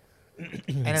Man.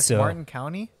 And it's So- Martin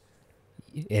County.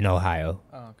 in Ohio.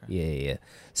 Oh, okay. Yeah.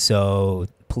 So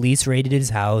police raided his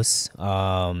house.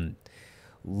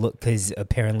 Look, because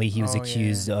apparently he was Oh, yeah.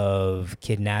 accused of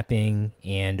kidnapping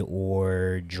and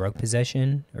or drug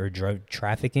possession or drug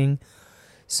trafficking.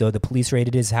 So the police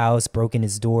raided his house, broke in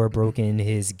his door, broke in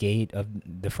his gate of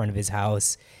the front of his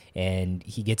house, and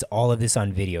he gets all of this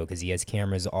on video because he has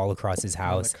cameras all across his And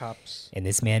house. The cops. And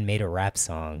this man made a rap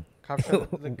song.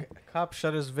 The cop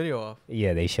shut his video off.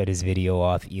 Yeah, they shut his video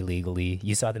off illegally.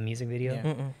 You saw the music video? Yeah.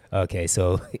 Mm-mm. Okay,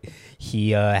 so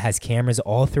he has cameras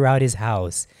all throughout his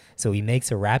house. So he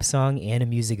makes a rap song and a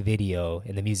music video,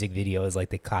 and the music video is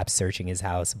like the cops searching his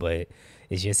house, but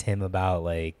it's just him about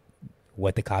like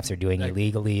what the cops are doing Like-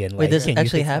 illegally and Wait, like. this can you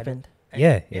actually fix that? happened.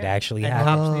 Yeah, it actually and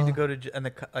happened. cops need to Oh. go to and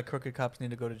the crooked cops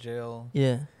need to go to jail.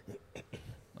 Yeah.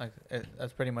 Like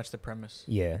that's pretty much the premise.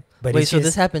 Yeah, but Wait, it's so just,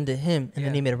 this happened to him, and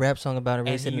then Yeah. he made a rap song about it, And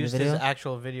released he it in the used video. his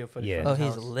actual video footage. Yeah. from Oh, his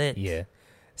he's house. lit. Yeah.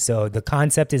 So the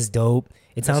concept is dope.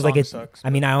 It The sounds like song it. sucks,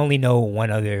 I mean, I only know one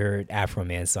other Afro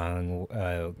Man song,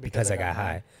 because I got high.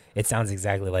 high. It sounds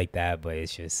exactly like that, but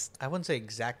it's just. I wouldn't say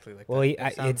exactly like Well, that.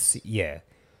 it's sounds yeah.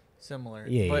 similar.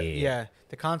 Yeah, but yeah.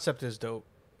 the concept is dope,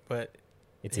 but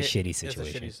It's a it- shitty it's a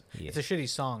situation. shitty- Yeah. It's a shitty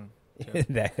song. too.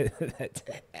 That's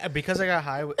Because I Got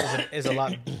High is a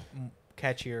lot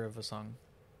catchier of a song.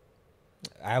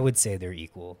 I would say they're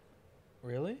equal.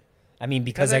 Really? I mean,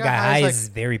 because I Got High is is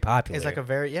very popular. It's like a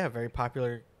very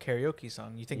popular karaoke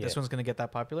song. You think this Yeah. one's gonna get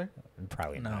that popular?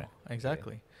 Probably No, not.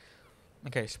 exactly.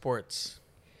 Okay, sports.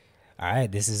 All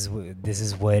right, this is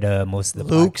what most of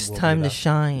the Luke's podcast will be time to about.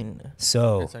 shine.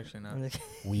 So It's actually not.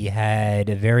 we had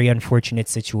a very unfortunate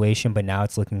situation, but now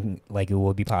it's looking like it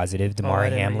will be positive. I Damar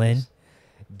didn't read Hamlin this.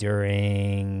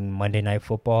 during Monday Night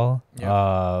Football,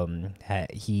 Yeah.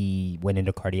 he went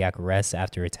into cardiac arrest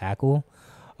after a tackle.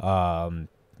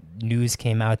 News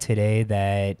came out today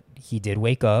that he did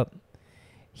wake up.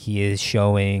 He is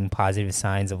showing positive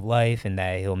signs of life and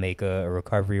that he'll make a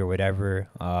recovery or whatever.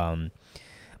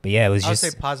 But yeah, it was I would just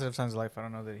say positive signs of life. I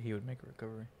don't know that he would make a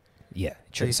recovery. Yeah,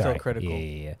 So he's still sorry. critical.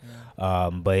 Yeah.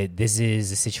 But this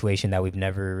is a situation that we've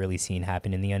never really seen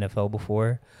happen in the NFL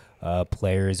before.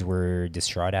 Players were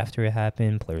distraught after it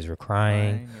happened. Players were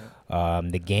crying.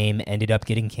 The game ended up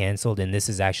getting canceled, and this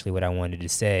is actually what I wanted to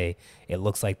say. It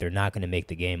looks like they're not going to make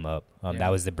the game up. That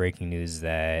was the breaking news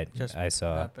that Just I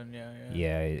saw. happened,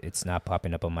 Yeah, it's not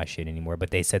popping up on my shit anymore.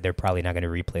 But they said they're probably not going to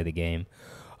replay the game.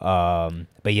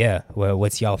 But yeah, well,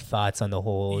 what's y'all thoughts on the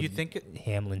whole You think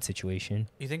Hamlin situation?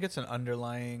 You think it's an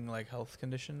underlying like health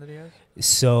condition that he has?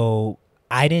 So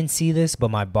I didn't see this, but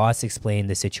my boss explained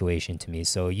the situation to me.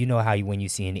 So you know how when you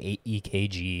see an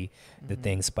EKG, the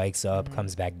thing spikes up,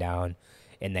 comes back down,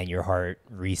 and then your heart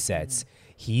resets.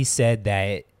 He said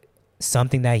that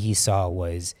something that he saw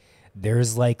was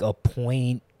there's like a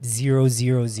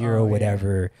 .000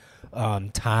 whatever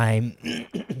time.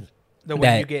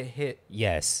 When you get hit.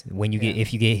 Yes, when you get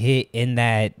if you get hit in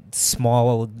that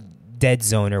small dead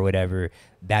zone or whatever,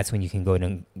 that's when you can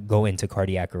go into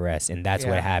cardiac arrest, and that's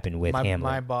what happened with Hamlin.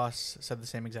 My boss said the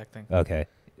same exact thing. Okay.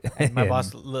 And my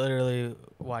boss literally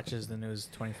watches the news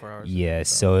 24 hours. Yeah,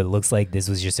 so it looks like this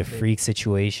was just a freak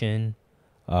situation.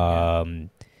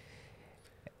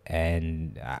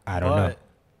 And I don't know.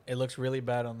 It looks really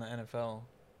bad on the NFL,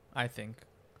 I think.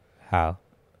 How?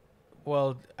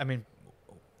 Well, I mean,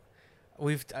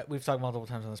 we've talked multiple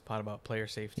times on this pod about player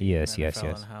safety. Yes, in the NFL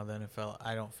yes. And how the NFL,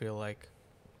 I don't feel like,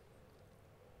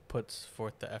 puts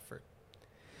forth the effort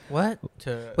What?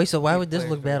 to. Wait, so why keep would this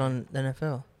players look bad very- on the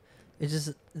NFL?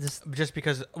 It's Just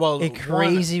because, well, a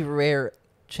crazy rare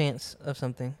chance of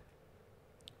something.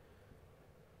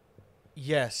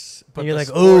 Yes, But but you're the like,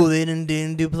 sport- oh, they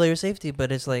didn't do player safety,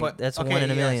 but it's like but- that's okay, one in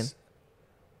a million.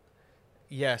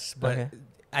 Yes, but Okay.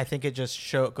 I think it just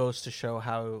goes to show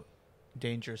how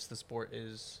dangerous the sport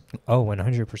is. Oh,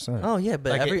 100%. Oh yeah,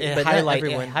 but Like but not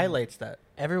everyone it highlights that.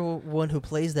 everyone who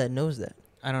plays that knows that.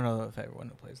 I don't know if everyone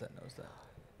who plays that knows that.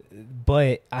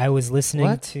 But I was listening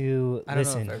What? to I don't know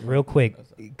if listen everyone real quick knows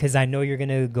that. because I know you're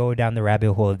gonna go down the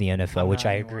rabbit hole of the NFL, I'm which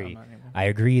not I anymore, agree. I'm not anymore. I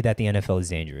agree that the NFL is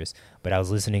dangerous, but I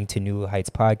was listening to New Heights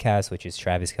podcast, which is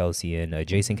Travis Kelsey and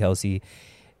Jason Kelsey,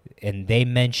 and they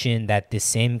mentioned that this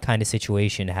same kind of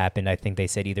situation happened. I think they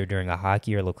said either during a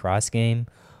hockey or lacrosse game,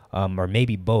 or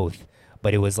maybe both.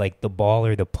 But it was like the ball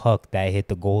or the puck that hit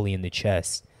the goalie in the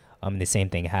chest. The same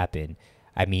thing happened.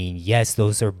 I mean, yes,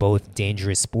 those are both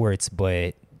dangerous sports,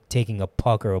 but taking a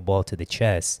puck or a ball to the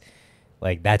chest,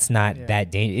 like that's not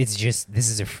that dangerous. It's just this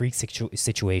is a freak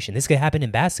situation. This could happen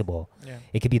in basketball. Yeah.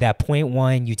 It could be that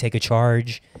 .1, you take a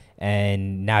charge,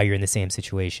 and now you're in the same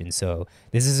situation. So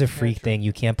this is a freak true. thing.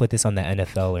 You can't put this on the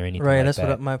NFL or anything Right, like that's that.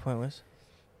 what my point was.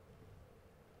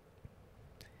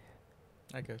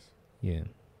 I guess. Yeah.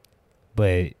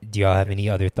 But do y'all have any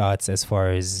other thoughts as far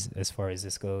as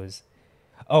this goes?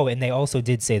 Oh, and they also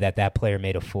did say that player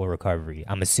made a full recovery.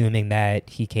 I'm assuming that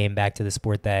he came back to the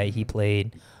sport that he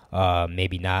played.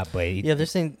 Maybe not, but Yeah, they're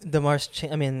saying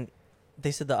I mean,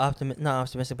 they said not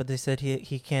optimistic, but they said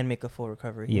he can make a full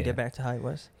recovery and Yeah. get back to how he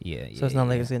was. yeah. So it's not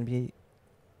like it's gonna be.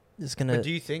 It's gonna. But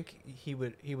do you think he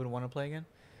would want to play again?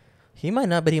 He might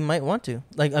not, but he might want to.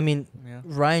 Like, I mean, Yeah.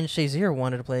 Ryan Shazier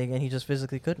wanted to play again. He just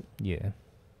physically couldn't. Yeah.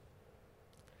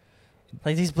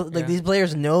 Like these Yeah. these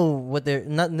players know what they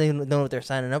know what they're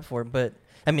signing up for, but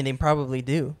I mean they probably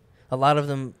do. A lot of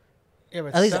them, Yeah,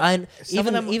 but at least some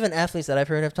of them- even athletes that I've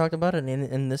heard have talked about it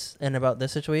in this and about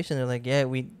this situation. They're like, yeah,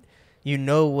 you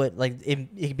know what, like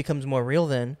it becomes more real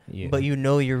then, Yeah. but you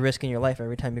know you're risking your life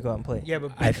every time you go out and play. Yeah,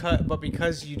 but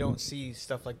because you don't see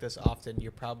stuff like this often,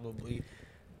 you're probably,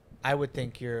 I would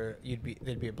think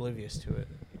they'd be oblivious to it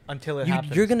until it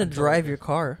happens. You're gonna until drive it- your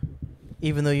car,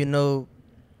 even though you know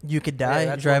you could Yeah, die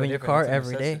that's driving a your little car different.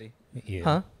 That's a every day. necessity. Yeah.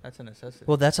 Huh? That's a necessity.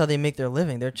 Well, that's how they make their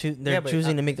living. They're Yeah, but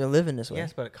choosing to make their living this way.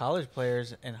 Yes, but college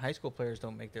players and high school players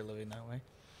don't make their living that way.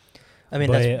 I mean,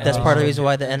 But, that's part of the um, reason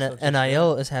why the so just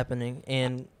NIL is happening,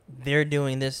 and they're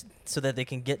doing this so that they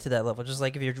can get to that level. Just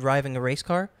like if you're driving a race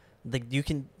car, like you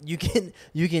can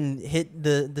hit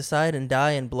the side and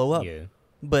die and blow up, Yeah.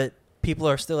 but people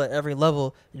are still at every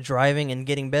level driving and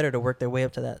getting better to work their way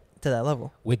up to that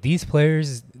level. With these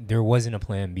players, there wasn't a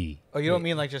plan B. Oh, you don't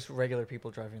mean like just regular people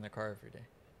driving their car every day?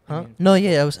 You Huh? mean- No,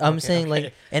 yeah, I'm Okay, saying okay.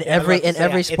 like in Yeah, I was about to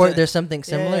every say, it's sport a- there's something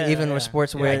similar, Yeah, even yeah. with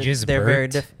sports Yeah, I where just they're very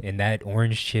burped, different. and that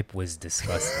orange chip was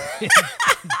disgusting.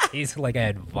 Tasted like I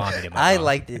had vomit in my I mouth.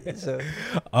 liked it. So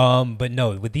But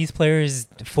no, with these players,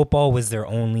 football was their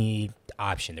only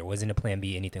option. There wasn't a plan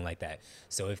B, anything like that.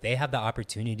 So if they have the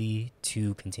opportunity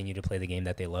to continue to play the game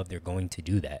that they love, they're going to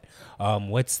do that.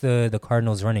 What's the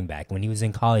Cardinals running back? When he was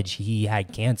in college, he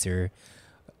had cancer.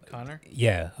 Connor?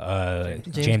 Yeah,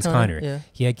 James James Conner, Conner. yeah.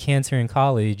 He had cancer in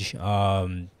college.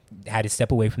 had to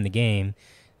step away from the game,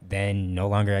 then no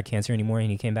longer had cancer anymore, and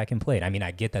he came back and played. I mean,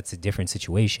 I get that's a different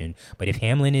situation, but if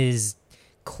Hamlin is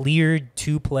cleared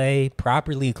to play,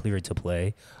 properly cleared to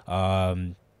play,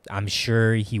 I'm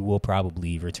sure he will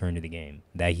probably return to the game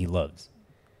that he loves.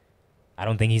 I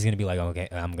don't think he's going to be like, okay,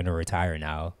 I'm going to retire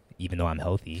now, even though I'm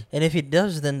healthy. And if he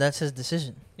does, then that's his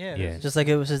decision. Yeah. Yeah. Just like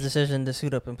it was his decision to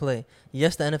suit up and play.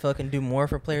 Yes, the NFL can do more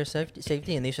for player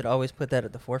safety, and they should always put that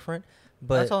at the forefront.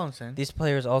 But That's all I'm saying. these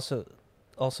players also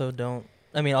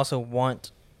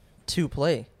want to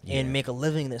play Yeah. and make a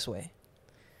living this way.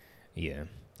 Yeah.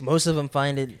 Most of them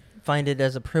find it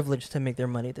as a privilege to make their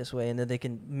money this way, and that they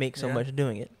can make so Yeah. much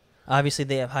doing it. Obviously,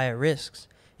 they have higher risks,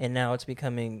 and now it's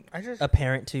becoming I just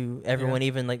apparent to everyone,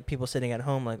 even like people sitting at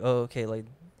home, like, oh, okay, like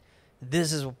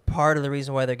this is part of the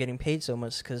reason why they're getting paid so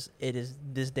much, because it is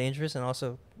this dangerous and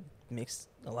also makes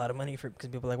a lot of money because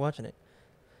people like watching it.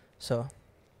 So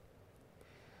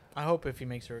I hope if he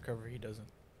makes a recovery, he doesn't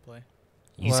play.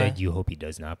 You Why? said you hope he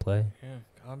does not play? Yeah,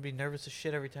 I'll be nervous as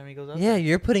shit every time he goes out. yeah, there.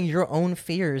 you're putting your own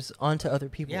fears onto other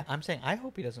people. Yeah, I'm saying I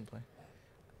hope he doesn't play.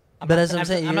 But as I'm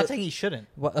saying, I'm not you're- saying he shouldn't.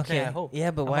 Well, I'm saying okay. I hope. Yeah,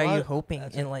 but I'm why are you allowed- hoping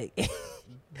that's and like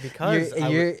Because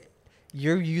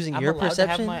you're using I'm your allowed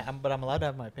perception? to have but I'm allowed to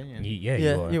have my opinion. Yeah,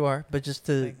 yeah, you are. but just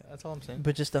to Like, that's all I'm saying.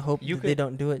 hope You that they could-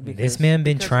 don't do it because This man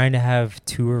been because- trying to have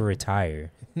Tua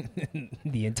retire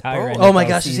the entire. Bro. Oh my NFL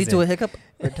gosh, is he season. to a hiccup?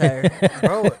 Retired.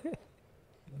 Bro.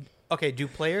 Okay, do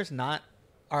players not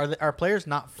are players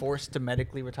not forced to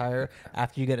medically retire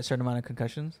after you get a certain amount of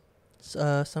concussions?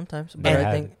 Sometimes, but They I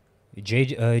have. think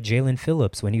Jalen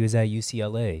Phillips, when he was at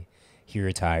UCLA, he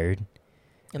retired.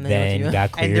 and Then then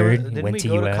got And there was, cleared, didn't went we to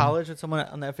go to UM. college with someone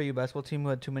on the FAU basketball team who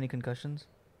had too many concussions?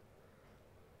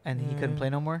 And he couldn't play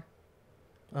no more?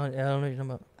 Oh, yeah, I don't know what you're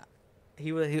talking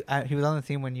about. He was on the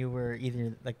team when you were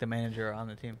either like the manager or on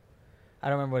the team. I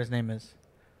don't remember what his name is.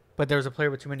 But there was a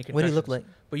player with too many concussions. What did he look like?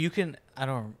 But you can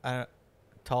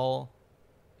tall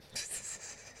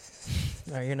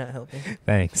All right, you're not helping.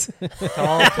 Thanks.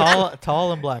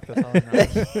 tall and black. That's all I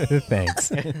know.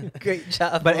 Thanks. Great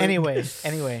job. But Gordon.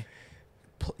 anyway,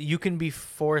 you can be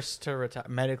forced to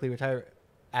medically retire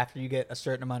after you get a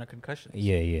certain amount of concussions.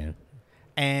 Yeah.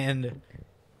 And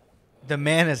the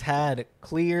man has had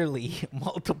clearly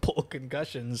multiple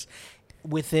concussions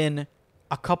within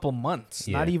a couple months,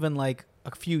 not Yeah. even like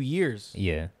a few years.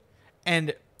 Yeah.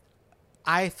 And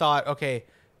I thought, okay,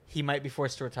 he might be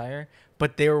forced to retire,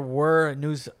 but there were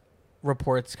news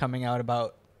reports coming out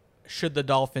about should the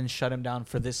Dolphins shut him down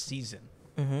for this season.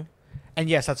 Mhm. And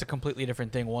yes, that's a completely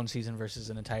different thing, one season versus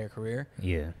an entire career.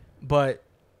 Yeah. But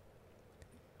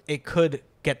it could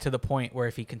get to the point where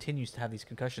if he continues to have these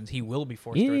concussions, he will be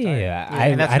forced to retire. Yeah.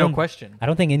 And that's I no don't question. I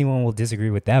don't think anyone will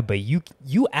disagree with that. But you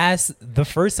asked the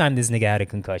first time this nigga had a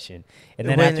concussion, and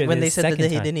then after when the they said second that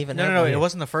he time, didn't even No, have no, one. it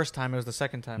wasn't the first time. It was the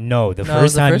second time. No, the No, it was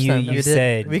first the time first you time. You did.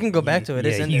 said We can go back to it.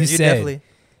 It's yeah, in you there. You said definitely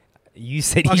you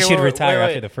said he Okay, should wait, retire wait,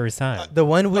 after wait. the first time. the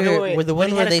one where wait. where the When one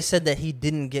he where had a- they said that he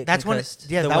didn't get That's when. concussed.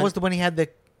 Yeah, The that one- was when he had the.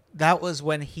 That was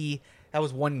when that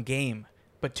was one game,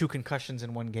 but 2 concussions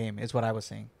in one game is what I was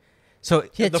saying. So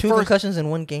he had the 2 first, concussions in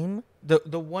one game.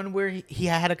 The one where he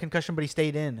had a concussion but he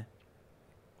stayed in.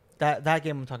 That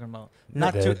game I'm talking about.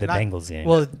 Not the two. the not, Bengals game.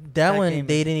 Well, that That one game-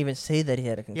 they didn't even say that he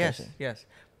had a Yes, concussion. yes,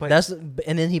 but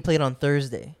And then he played on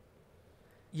Thursday.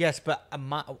 yes, but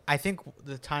I think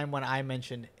the time when I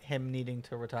mentioned him needing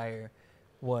to retire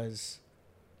was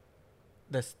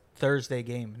the Thursday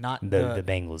game, not the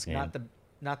Bengals game.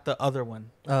 not the other one,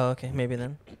 Oh, okay, maybe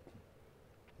then.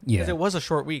 because yeah. it was a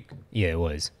short week. Yeah, it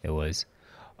was.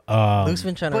 Luke's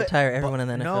been trying to but- retire everyone in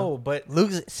the NFL. No, but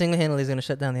Luke's single-handedly is going to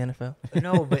shut down the NFL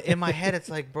no, but in my head it's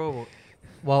like, bro,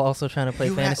 while also trying to play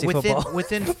you fantasy within football.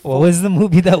 within What was the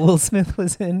movie that Will Smith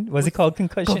was in? Was it called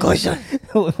Concussion? Concussion.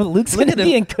 Luke's Look gonna at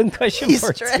be him. in Concussion He's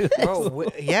Part 2. stressed. bro.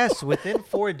 Yes, within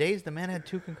 4 days the man had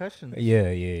 2 concussions.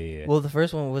 Yeah. Well, the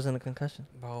first one wasn't a concussion,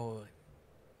 Bro,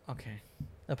 okay.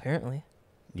 apparently.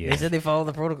 Yeah. They said they followed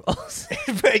the protocols.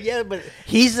 But yeah, but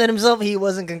He said himself he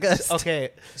wasn't concussed. okay.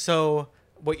 So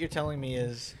what you're telling me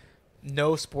is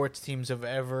no sports teams have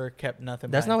ever kept nothing.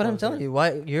 That's not behind what I'm closed telling doors. you.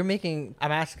 Why you're making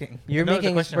I'm asking. you're No, it's a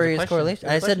making question, it's a spurious question, correlation.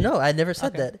 it's a I said question. no. I never said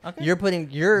Okay, that. okay.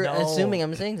 You're No, assuming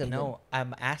I'm saying something. No,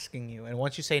 I'm asking you, and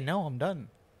once you say no, I'm done.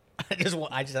 I just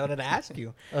wanted to ask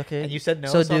you, Okay. and you said no.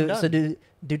 so So I'm done.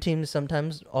 do teams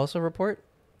sometimes also report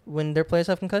when their players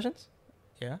have concussions?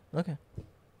 Yeah. Okay.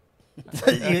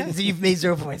 so you've made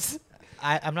 0 points.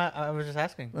 I'm not. I was just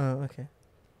asking. Oh, okay.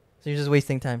 So you're just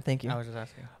wasting time. Thank you. I was just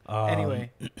asking. Um,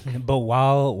 Anyway, but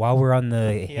while we're on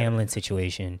the Yeah. Hamlin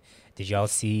situation, did y'all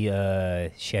see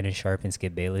Shannon Sharp and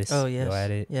Skip Bayless Oh yes. go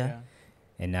at it? Yeah.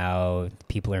 And now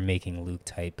people are making Luke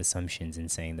type assumptions and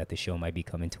saying that the show might be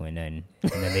coming to an end.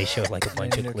 And then they showed like a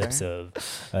bunch of clips of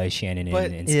Shannon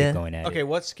and Skip going at it. Okay,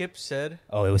 what Skip said.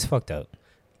 Oh, it was fucked up.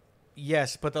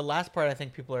 Yes, but the last part I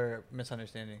think people are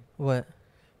misunderstanding. What?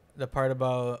 The part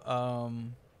about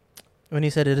When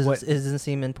he said it doesn't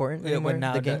seem important anymore.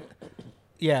 now the game.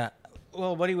 Yeah.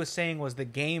 Well, what he was saying was the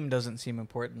game doesn't seem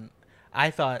important. I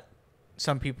thought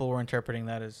some people were interpreting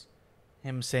that as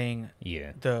him saying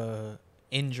the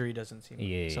injury doesn't seem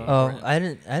so important. I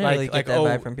didn't really get that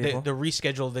vibe from people. The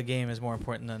reschedule of the game is more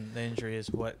important than the injury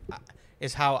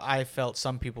is how I felt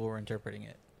some people were interpreting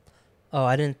it. Oh,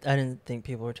 I didn't think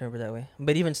people were interpreting that way.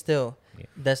 But even still,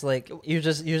 that's like you're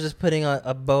just putting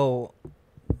a bow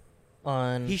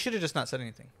on. He should have just not said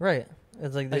anything. Right.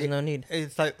 It's like there's no need.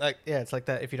 It's it's like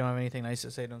that. If you don't have anything nice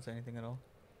to say, don't say anything at all.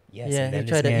 Yes, yeah, and then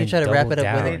he tried to wrap it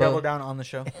up with They a doubled bow. down on the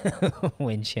show.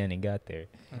 when Shannon got there.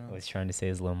 I was trying to say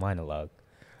his little monologue.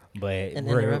 But And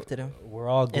interrupted him. We're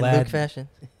all In glad. Luke fashion.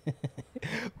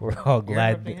 We're all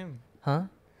glad. Huh?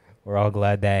 We're all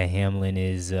glad that Hamlin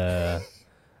is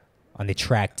on the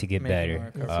track to get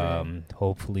Making better.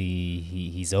 Hopefully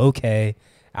he's okay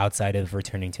outside of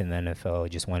returning to the NFL.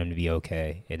 Just want him to be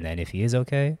okay. And then if he is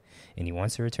okay and he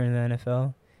wants to return to the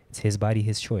NFL, it's his body,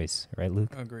 his choice. Right,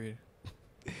 Luke? Agreed.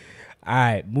 All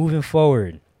right, moving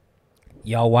forward.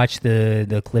 Y'all watch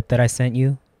the clip that I sent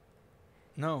you?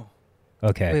 No.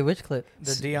 Okay. Wait, which clip?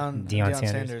 The Deion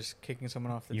Sanders kicking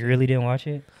someone off the You team. really didn't watch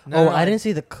it? No, I didn't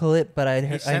see the clip, but I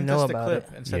know us about the it.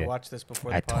 clip and said, "Watch this before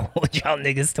the I pod." told y'all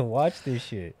niggas to watch this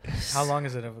shit. How long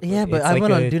is it? Of a clip? Yeah, but It's I like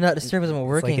went on a- Do Not Disturb as I'm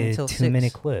working it's until like a 6.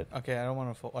 2-minute clip. Okay, I don't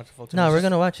want to watch the full. No, we're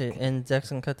gonna watch it, and Zach's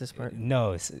gonna cut this part.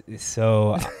 No,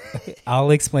 so I'll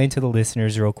explain to the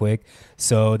listeners real quick.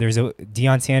 So there's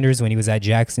Deion Sanders when he was at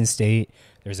Jackson State.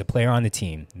 There's a player on the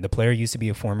team. The player used to be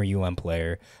a former UM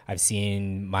player. I've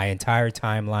seen my entire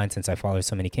timeline since I follow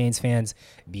so many Canes fans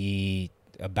be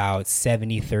about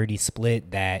 70-30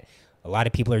 split that a lot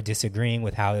of people are disagreeing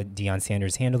with how Deion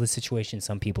Sanders handled the situation.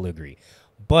 Some people agree.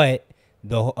 But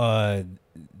the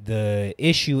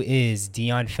issue is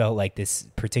Deion felt like this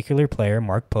particular player,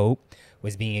 Mark Pope,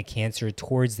 was being a cancer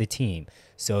towards the team.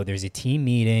 So there's a team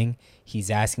meeting.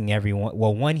 He's asking everyone.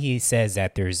 Well, one, he says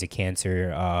that there's a cancer,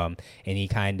 and he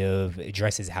kind of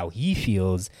addresses how he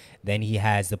feels. Then he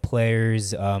has the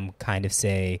players kind of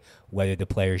say whether the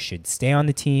players should stay on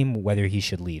the team, whether he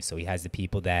should leave. So he has the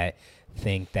people that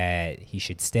think that he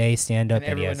should stay, stand up.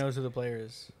 And everyone knows who the player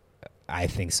is. I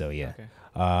think so, yeah.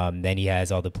 Okay. Then he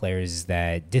has all the players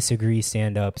that disagree,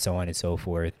 stand up, so on and so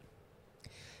forth.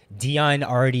 Deion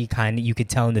already you could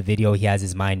tell in the video he has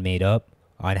his mind made up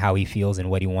on how he feels and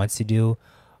what he wants to do.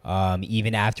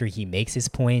 Even after he makes his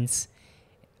points,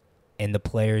 and the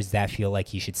players that feel like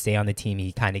he should stay on the team,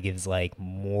 he kind of gives like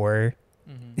more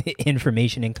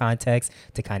information and context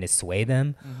to kind of sway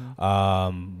them.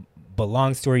 But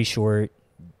long story short,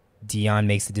 Deion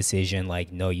makes the decision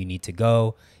like, no, you need to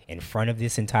go in front of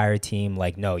this entire team.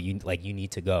 Like, no, you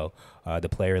need to go. The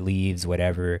player leaves,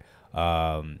 whatever.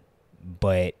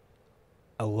 But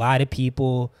a lot of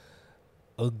people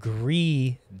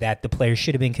agree that the player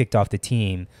should have been kicked off the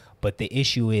team, but the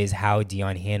issue is how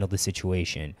Deion handled the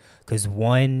situation. Because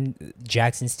one,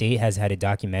 Jackson State has had a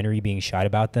documentary being shot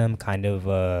about them, kind of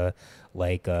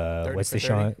what's the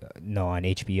show? No, on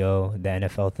HBO, the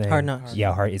NFL thing. Hard Knocks.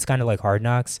 Yeah, it's kind of like Hard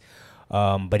Knocks,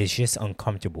 but it's just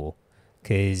uncomfortable.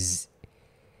 Because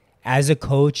as a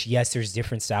coach, yes, there's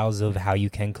different styles of how you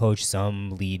can coach.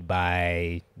 Some lead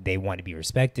by they want to be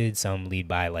respected. Some lead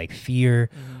by like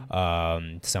fear.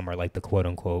 Some are like the quote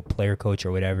unquote player coach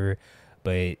or whatever.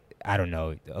 But I don't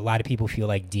know. A lot of people feel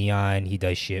like Deion, he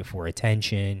does shit for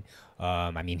attention.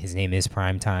 I mean, his name is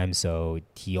Primetime, so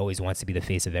he always wants to be the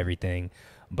face of everything.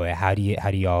 But how do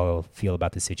y'all feel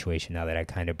about the situation now that I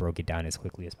kind of broke it down as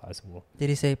quickly as possible? Did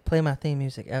he say play my theme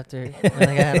music after when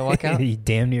I had to walk out? He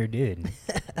damn near did.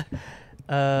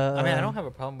 I mean, I don't have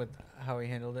a problem with how he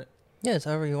handled it. Yeah, it's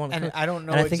however you want to. And I don't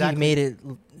know. And I think he made it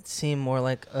seem more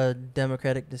like a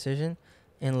democratic decision,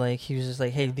 and like he was just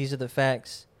like, "Hey, these are the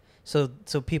facts," so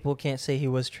people can't say he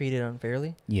was treated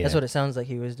unfairly. Yeah, that's what it sounds like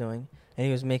he was doing, and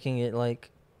he was making it like.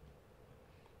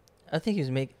 I think he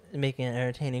was making it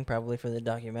entertaining, probably for the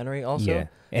documentary also. Yeah,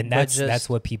 and that's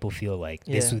what people feel like.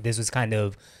 Yeah. This was kind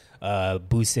of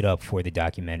boosted up for the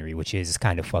documentary, which is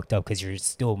kind of fucked up because you're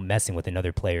still messing with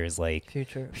another player's like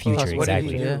future. What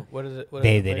exactly. Did he do? Yeah. What is it? What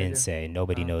they did the player didn't do? say.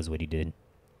 Nobody Oh. knows what he did.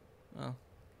 Oh.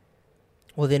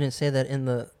 Well, they didn't say that in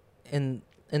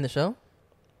the show.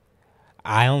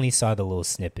 I only saw the little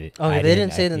snippet. Oh, they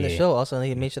didn't say it in the yeah. show. Also,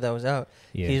 he made sure that was out.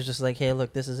 Yeah. He was just like, "Hey,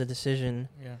 look, this is a decision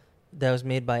Yeah. that was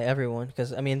made by everyone.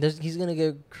 Because I mean, he's gonna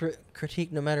get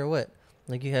critiqued no matter what.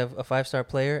 Like you have a 5-star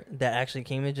player that actually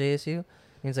came to JSU. And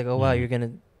he's like, oh wow, you're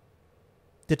gonna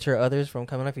deter others from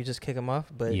coming off. You just kick him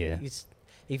off. But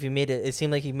if you made it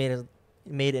seemed like he made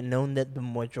it known that the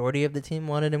majority of the team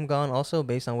wanted him gone. Also,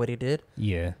 based on what he did.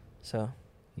 Yeah. So.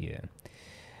 Yeah.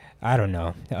 I don't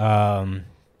know.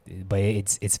 But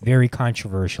it's very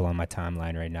controversial on my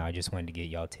timeline right now. I just wanted to get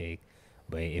y'all take.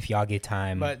 But if y'all get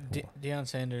time. But Deion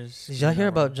Sanders. Did y'all hear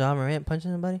about Ja Morant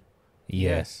punching somebody?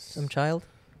 Yes. Some child?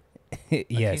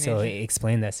 Yeah, so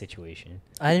explain that situation.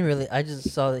 I didn't really. I just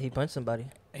saw that he punched somebody.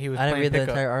 I didn't read the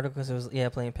entire article because it was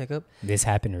playing pickup. This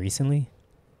happened recently?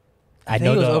 I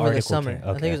think it was over the summer.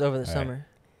 I think it was over the All summer.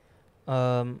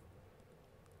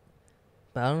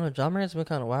 But I don't know. Ja Morant's been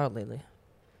kind of wild lately.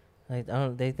 Like I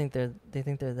don't. They think they're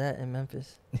that in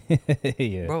Memphis.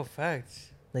 Yeah. Bro,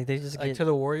 facts. Like they just like to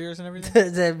the Warriors and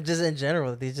everything. Just in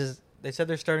general, they said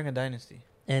they're starting a dynasty.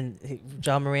 And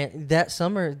Ja Morant that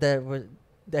summer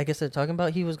I guess they're talking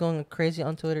about, he was going crazy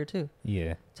on Twitter too.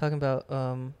 Yeah. Talking about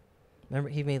remember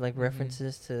he made like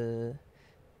references to,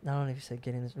 I don't know if he said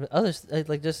getting this, but others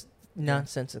like just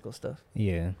nonsensical stuff.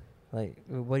 Yeah. Like,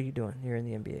 what are you doing? You're in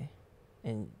the NBA,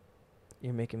 and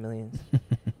you're making millions,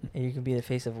 and you can be the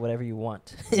face of whatever you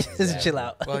want. Just chill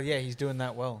out. Well, yeah, he's doing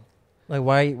that well. Like,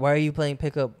 why are you playing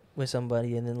pickup with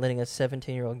somebody and then letting a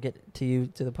 17-year-old get to you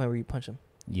to the point where you punch him?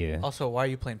 Yeah. Also, why are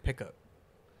you playing pickup?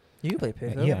 You can play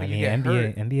pickup. Yeah, I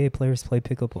mean, NBA players play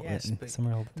pickup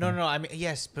somewhere else. No, I mean,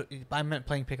 yes, but I meant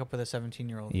playing pickup with a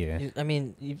 17-year-old. Yeah. I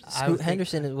mean, Scoot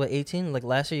Henderson is, 18? Like,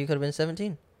 last year you could have been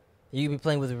 17. You could be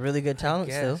playing with really good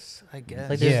talent still. I guess.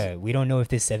 Like, yeah, we don't know if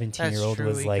this 17-year-old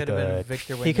was like a...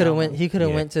 He could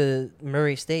have went to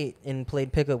Murray State and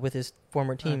played pickup with his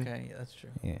former team. Okay, yeah, that's true.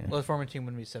 Yeah. Well, his former team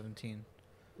wouldn't be 17.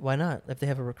 Why not? If they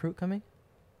have a recruit coming?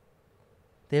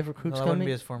 They have recruits that coming? Wouldn't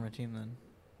be his former team then.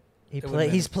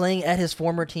 He's playing at his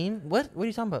former team? What are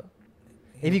you talking about?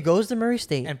 If he goes to Murray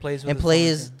State and plays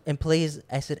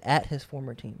I said at his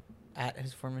former team. At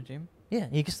his former team? Yeah,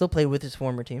 he can still play with his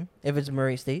former team. If it's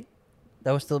Murray State,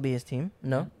 that would still be his team.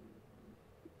 No? Yeah.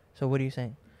 So what are you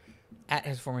saying? At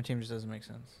his former team just doesn't make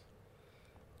sense.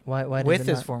 Why with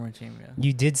his former team, yeah.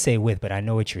 You did say with, but I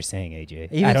know what you're saying,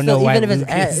 AJ. Even I don't know why even if Luke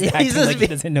it's is acting like he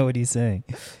doesn't know what he's saying.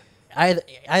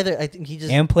 Either I think he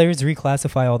just... And players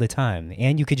reclassify all the time.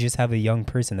 And you could just have a young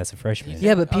person that's a freshman.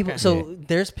 Yeah, but people... Okay. So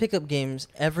there's pickup games.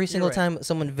 Every single time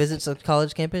someone visits a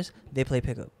college campus, they play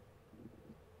pickup.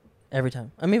 Every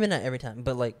time. I mean, maybe not every time,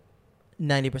 but like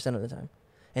 90% of the time.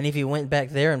 And if you went back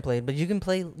there and played, but you can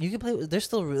play, there's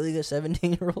still really good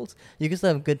 17-year-olds. You can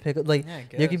still have good pickup. Like,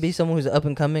 there could be someone who's up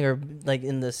and coming or like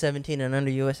in the 17 and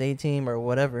under USA team or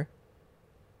whatever.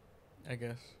 I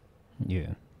guess.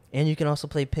 Yeah. And you can also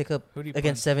play pickup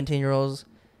against 17-year-olds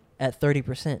at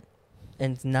 30%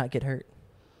 and not get hurt.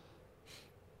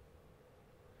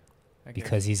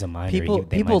 Because he's a minor, people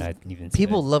might not even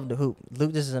people love to hoop.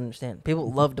 Luke doesn't understand. People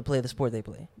love to play the sport they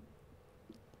play.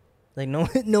 Like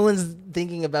no one's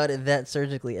thinking about it that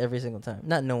surgically every single time.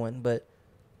 Not no one, but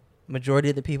majority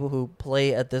of the people who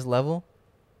play at this level,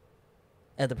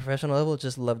 at the professional level,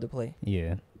 just love to play.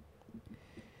 Yeah.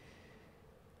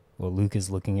 Well, Luke is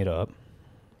looking it up.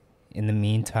 In the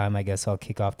meantime, I guess I'll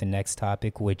kick off the next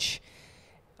topic, which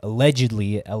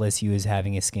allegedly LSU is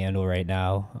having a scandal right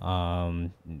now.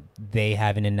 They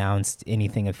haven't announced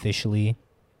anything officially,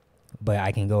 but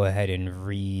I can go ahead and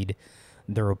read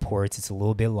the reports. It's a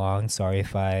little bit long. Sorry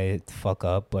if I fuck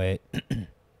up, but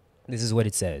this is what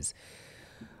it says.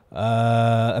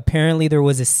 Apparently there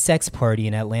was a sex party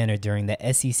in Atlanta during the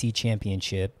SEC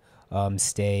championship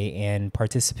stay, and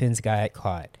participants got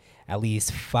caught. At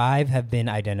least 5 have been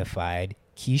identified.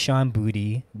 Keyshawn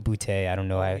Butte, I don't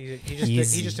know how. He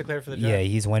just declared for the draft. Yeah,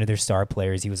 he's one of their star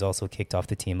players. He was also kicked off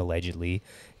the team allegedly.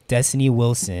 Destiny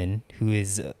Wilson, who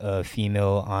is a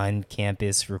female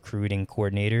on-campus recruiting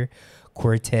coordinator.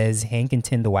 Cortez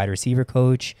Hankinton, the wide receiver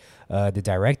coach.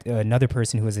 Another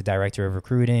person who was a director of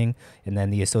recruiting, and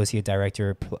then the associate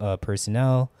director of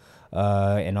personnel.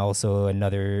 And also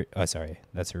another, sorry,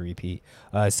 that's a repeat.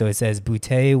 So it says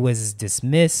Butte was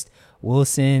dismissed.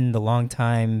 Wilson, the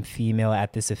longtime female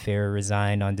at this affair,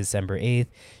 resigned on December 8th.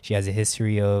 She has a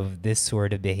history of this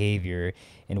sort of behavior,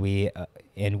 and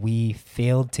we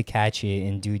failed to catch it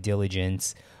in due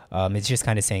diligence. It's just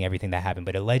kind of saying everything that happened,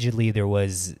 but allegedly there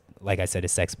was, like I said, a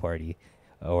sex party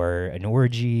or an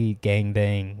orgy,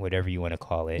 gangbang, whatever you want to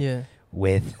call it,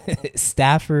 with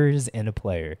staffers and a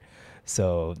player.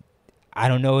 So I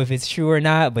don't know if it's true or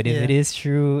not, but if it is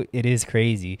true, it is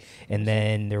crazy. And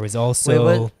then there was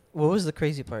also... What was the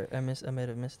crazy part? I might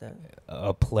have missed that.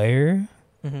 A player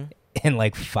and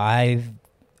like 5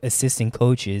 assistant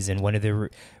coaches and one of the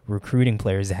recruiting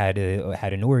players had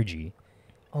an orgy.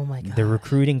 Oh my god. The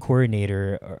recruiting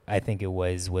coordinator, I think it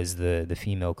was the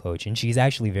female coach, and she's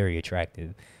actually very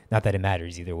attractive. Not that it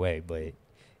matters either way, but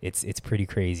it's pretty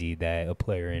crazy that a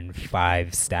player and 5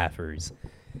 staffers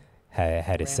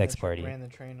had a sex party. Ran the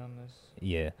train on this.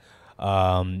 Yeah.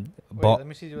 Wait, let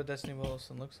me see what Destiny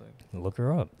Wilson looks like. Look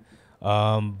her up.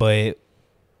 But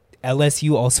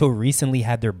LSU also recently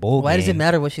had their bowl game. Why does it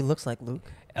matter what she looks like, Luke?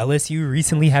 LSU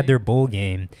recently had their bowl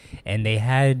game, and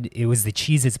it was the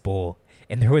Cheez-Its Bowl,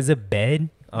 and there was a bed,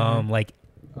 like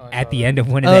at the end of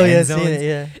one of the end zones.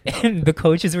 Yeah. And the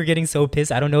coaches were getting so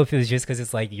pissed. I don't know if it was just because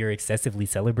it's like you're excessively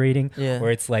celebrating, Yeah.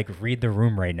 or it's like read the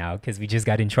room right now because we just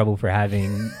got in trouble for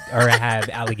having or have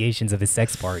allegations of a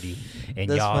sex party, and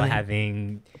That's y'all funny.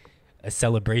 having a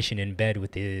celebration in bed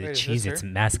with the Wait, is this Cheez-Its her?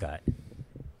 mascot.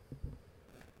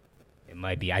 It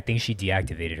might be. I think she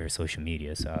deactivated her social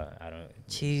media, so I don't.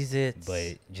 Cheez-Its.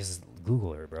 But just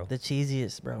Google her, bro. The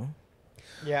cheesiest, bro.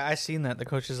 Yeah, I seen that. The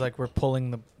coaches like were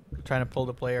trying to pull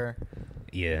the player.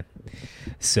 Yeah.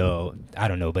 So I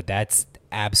don't know, but that's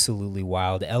absolutely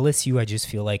wild. LSU, I just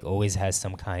feel like always has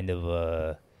some kind of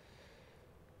a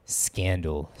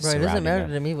scandal. Bro, it doesn't surrounding matter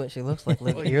them. to me what she looks like.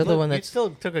 Like Well, you're the one You that's.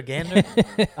 still took a gander.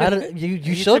 I don't. You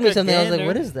You showed me took a something. I was like, gander.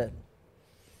 what is that?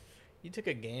 You took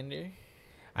a gander.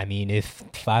 I mean, if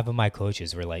 5 of my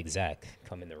coaches were like Zach,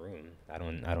 come in the room. I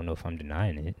don't know if I'm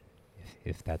denying it.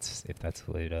 If that's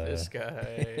what This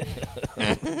guy.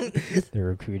 the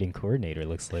recruiting coordinator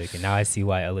looks like, and now I see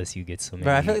why LSU gets so many.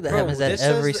 Bro, I feel like that Bro, happens at this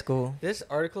says every that- school. This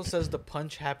article says the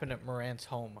punch happened at Morant's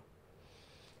home.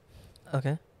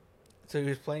 Okay. So he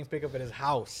was playing pickup at his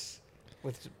house,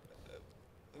 which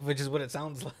is what it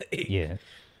sounds like. Yeah.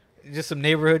 Just some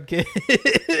neighborhood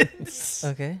kids.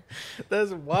 Okay.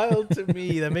 That's wild to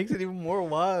me. That makes it even more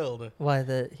wild. Why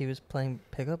that he was playing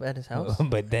pickup at his house?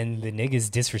 But then the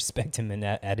niggas disrespect him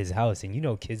at his house, and you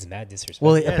know kids mad disrespect.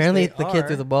 Well, Yes, apparently they the kid are.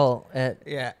 threw the ball at.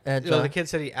 Yeah. At No, the John. kid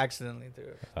said he accidentally threw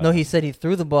it. No, he said he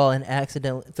threw the ball and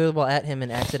accidentally threw the ball at him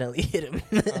and accidentally hit him.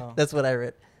 Oh. That's what I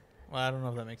read. Well, I don't know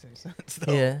if that makes any sense.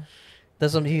 Though. Yeah,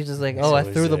 that's what he was just like. So Oh, I it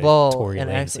was threw the a ball Tory and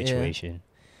Lane accidentally. situation.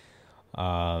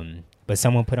 But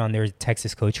someone put on their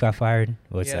Texas coach got fired.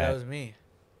 What's yeah, that? that was me.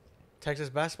 Texas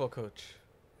basketball coach.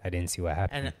 I didn't see what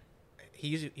happened. And he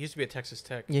used to be at Texas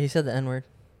Tech. Yeah, he said the N word.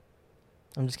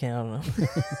 I'm just kidding. I don't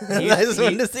know. He I used- just he-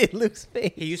 wanted to see Luke's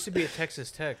face. He used to be at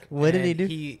Texas Tech. What did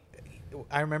he and do?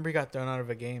 I remember he got thrown out of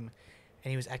a game,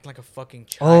 and he was acting like a fucking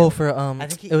Oh, child. for I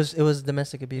think he- it was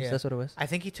domestic abuse. Yeah. That's what it was. I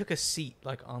think he took a seat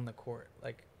like on the court,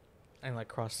 and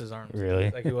crossed his arms.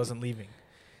 Really? Like he wasn't leaving.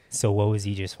 So what was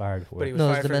he just fired for? But he was No, it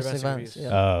was fired for domestic domestic violence, abuse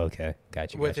yeah. Oh, okay,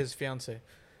 gotcha. with gotcha. his fiance.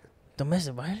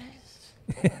 Domestic violence.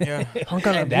 Yeah. Hong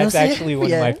Kong That's abuse? actually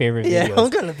one of my favorite Yeah, videos.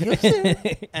 Hong Kong abuse.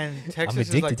 And Texas is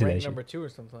addicted like to that ranked shit. number 2 or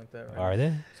something like that, right? Are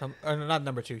they? Or no, not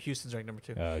number 2. Houston's ranked number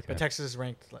 2. Oh, okay. But Texas is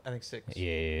ranked, I think, 6.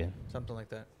 Yeah, Something like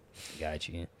that, got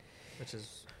you. which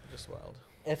is just wild.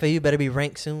 FAU better be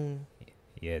ranked soon.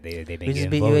 Yeah, they've been We just getting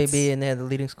beat votes. UAB and they had the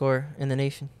leading score in the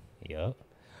nation. Yep.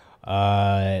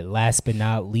 Last but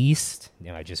not least,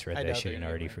 I just read I that doubt shit they're and gonna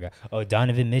already win. forgot. Oh,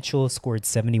 Donovan Mitchell scored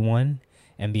 71.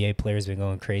 NBA players been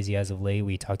going crazy as of late.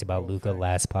 We talked about Oh, Luka fact.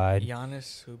 last pod.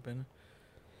 Giannis hooping,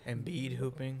 Embiid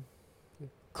hooping.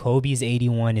 Kobe's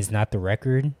 81 is not the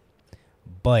record,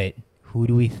 but who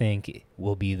do we think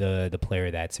will be the player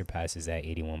that surpasses that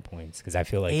 81 points? Because I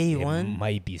feel like 81? it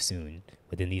might be soon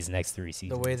within these next 3 The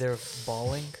seasons. way they're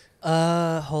balling.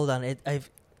 Hold on. It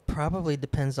probably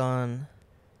depends on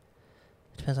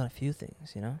a few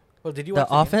things, you know. Well, did you The watch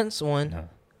the game? offense one.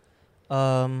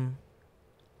 No.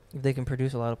 If they can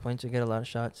produce a lot of points or get a lot of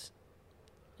shots,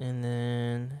 and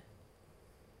then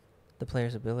the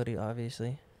player's ability,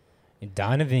 obviously.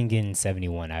 Donovan getting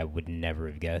 71, I would never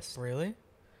have guessed. Really?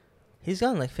 He's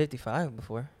gotten like 55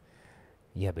 before.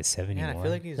 Yeah, but 71. Man, I feel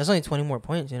like he's. That's only 20 more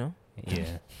points, you know.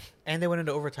 Yeah, And they went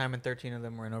into overtime, and 13 of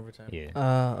them were in overtime.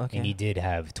 yeah. Okay. And he did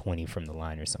have 20 from the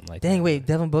line or something like that. Dang, wait,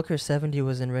 Devin Booker's 70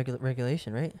 was in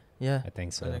regulation, right? Yeah, I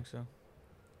think so. I think so.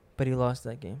 but he lost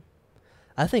that game.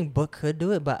 I think Book could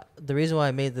do it, but the reason why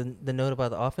I made the note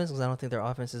about the offense is I don't think their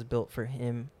offense is built for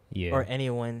him Yeah. or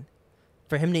anyone,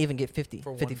 for him to even get 50,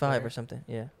 For one 55 player. or something.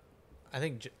 Yeah. I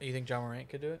think. You think John Morant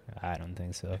could do it? I don't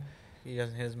think so. He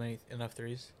doesn't hit enough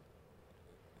threes.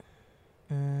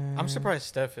 Mm. I'm surprised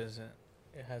Steph isn't.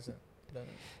 It hasn't. done it.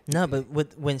 No, but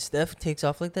when Steph takes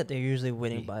off like that, they're usually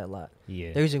winning by a lot.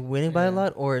 Yeah. They're usually winning by a Yeah.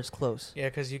 lot, or it's close. Yeah,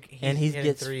 because he he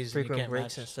gets threes frequent and you can't breaks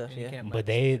match, and stuff, you yeah. can't But match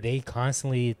they threes.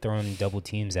 constantly throwing double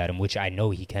teams at him, which I know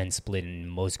he can split, and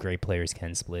most great players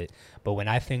can split. But when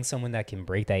I think someone that can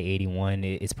break that 81,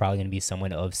 it's probably going to be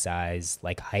someone of size,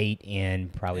 like height,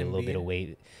 and probably a little bit of Embiid.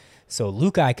 weight. So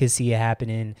Luka, I could see it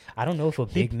happening. I don't know if a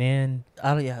big man.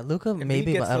 I don't. Yeah, Luka Embiid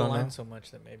maybe, gets but I to the don't line know. so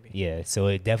much that maybe. Yeah, so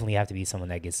it definitely have to be someone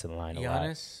that gets to the line a lot.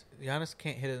 Giannis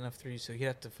can't hit enough threes, so he'd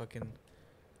have to fucking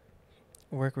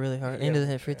Work really hard. Yeah, And doesn't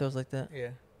hit for free sure. throws like that. yeah.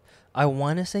 I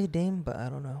want to say Dame, but I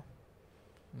don't know.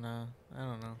 No, I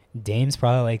don't know. Dame's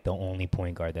probably like the only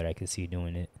point guard that I could see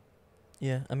doing it.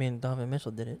 Yeah, I mean Donovan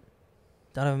Mitchell did it.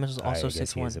 Donovan Mitchell's also I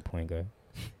guess he 6'1". is a point guard.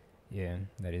 Yeah,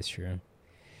 that is true.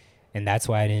 And that's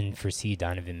why I didn't foresee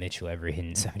Donovan Mitchell ever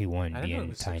hitting 71 I didn't know he being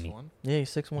was tiny. 6'1". Yeah, he's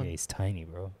 6'1". Yeah, he's tiny,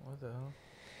 bro. What the hell?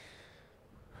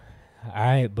 All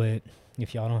right, but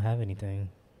if y'all don't have anything,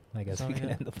 I guess That's we all can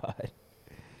I end the pod.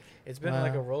 It's been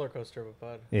like a Wow. roller coaster of a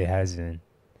pod. It has been.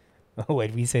 What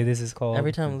did we say this is called?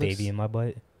 Every time Baby Luke's- in my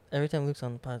butt? Every time Luke's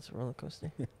on the pod, it's a roller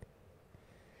coaster.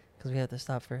 Because we have to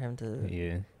stop for him to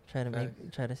Yeah. try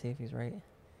to see if he's right.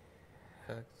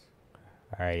 Facts.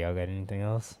 All right, y'all got anything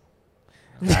else?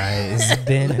 All right, it's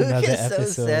been Luke another is so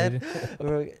sad. episode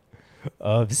We're-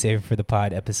 of Save for the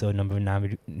Pod, episode number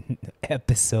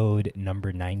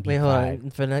 95. Wait, hold on.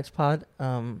 For the next pod,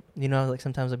 you know, like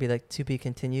sometimes it'll be like to be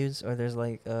continues, or there's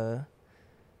like,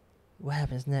 what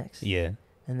happens next? Yeah.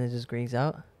 And then it just grades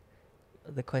out.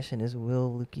 The question is,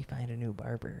 will Lukey find a new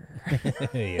barber?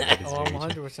 Yeah, that is Oh, I'm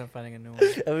very true. 100% finding a new one.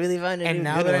 I really find a new And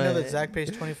now good that I know one. that Zach pays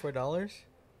 $24,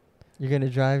 You're gonna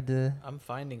drive to. I'm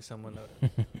finding someone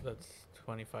that's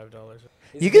 $25.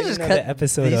 You can just Another cut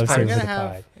episode these of parts. Save I'm for gonna the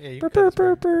have. Pod. Yeah, you can cut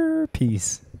this part.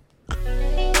 Peace.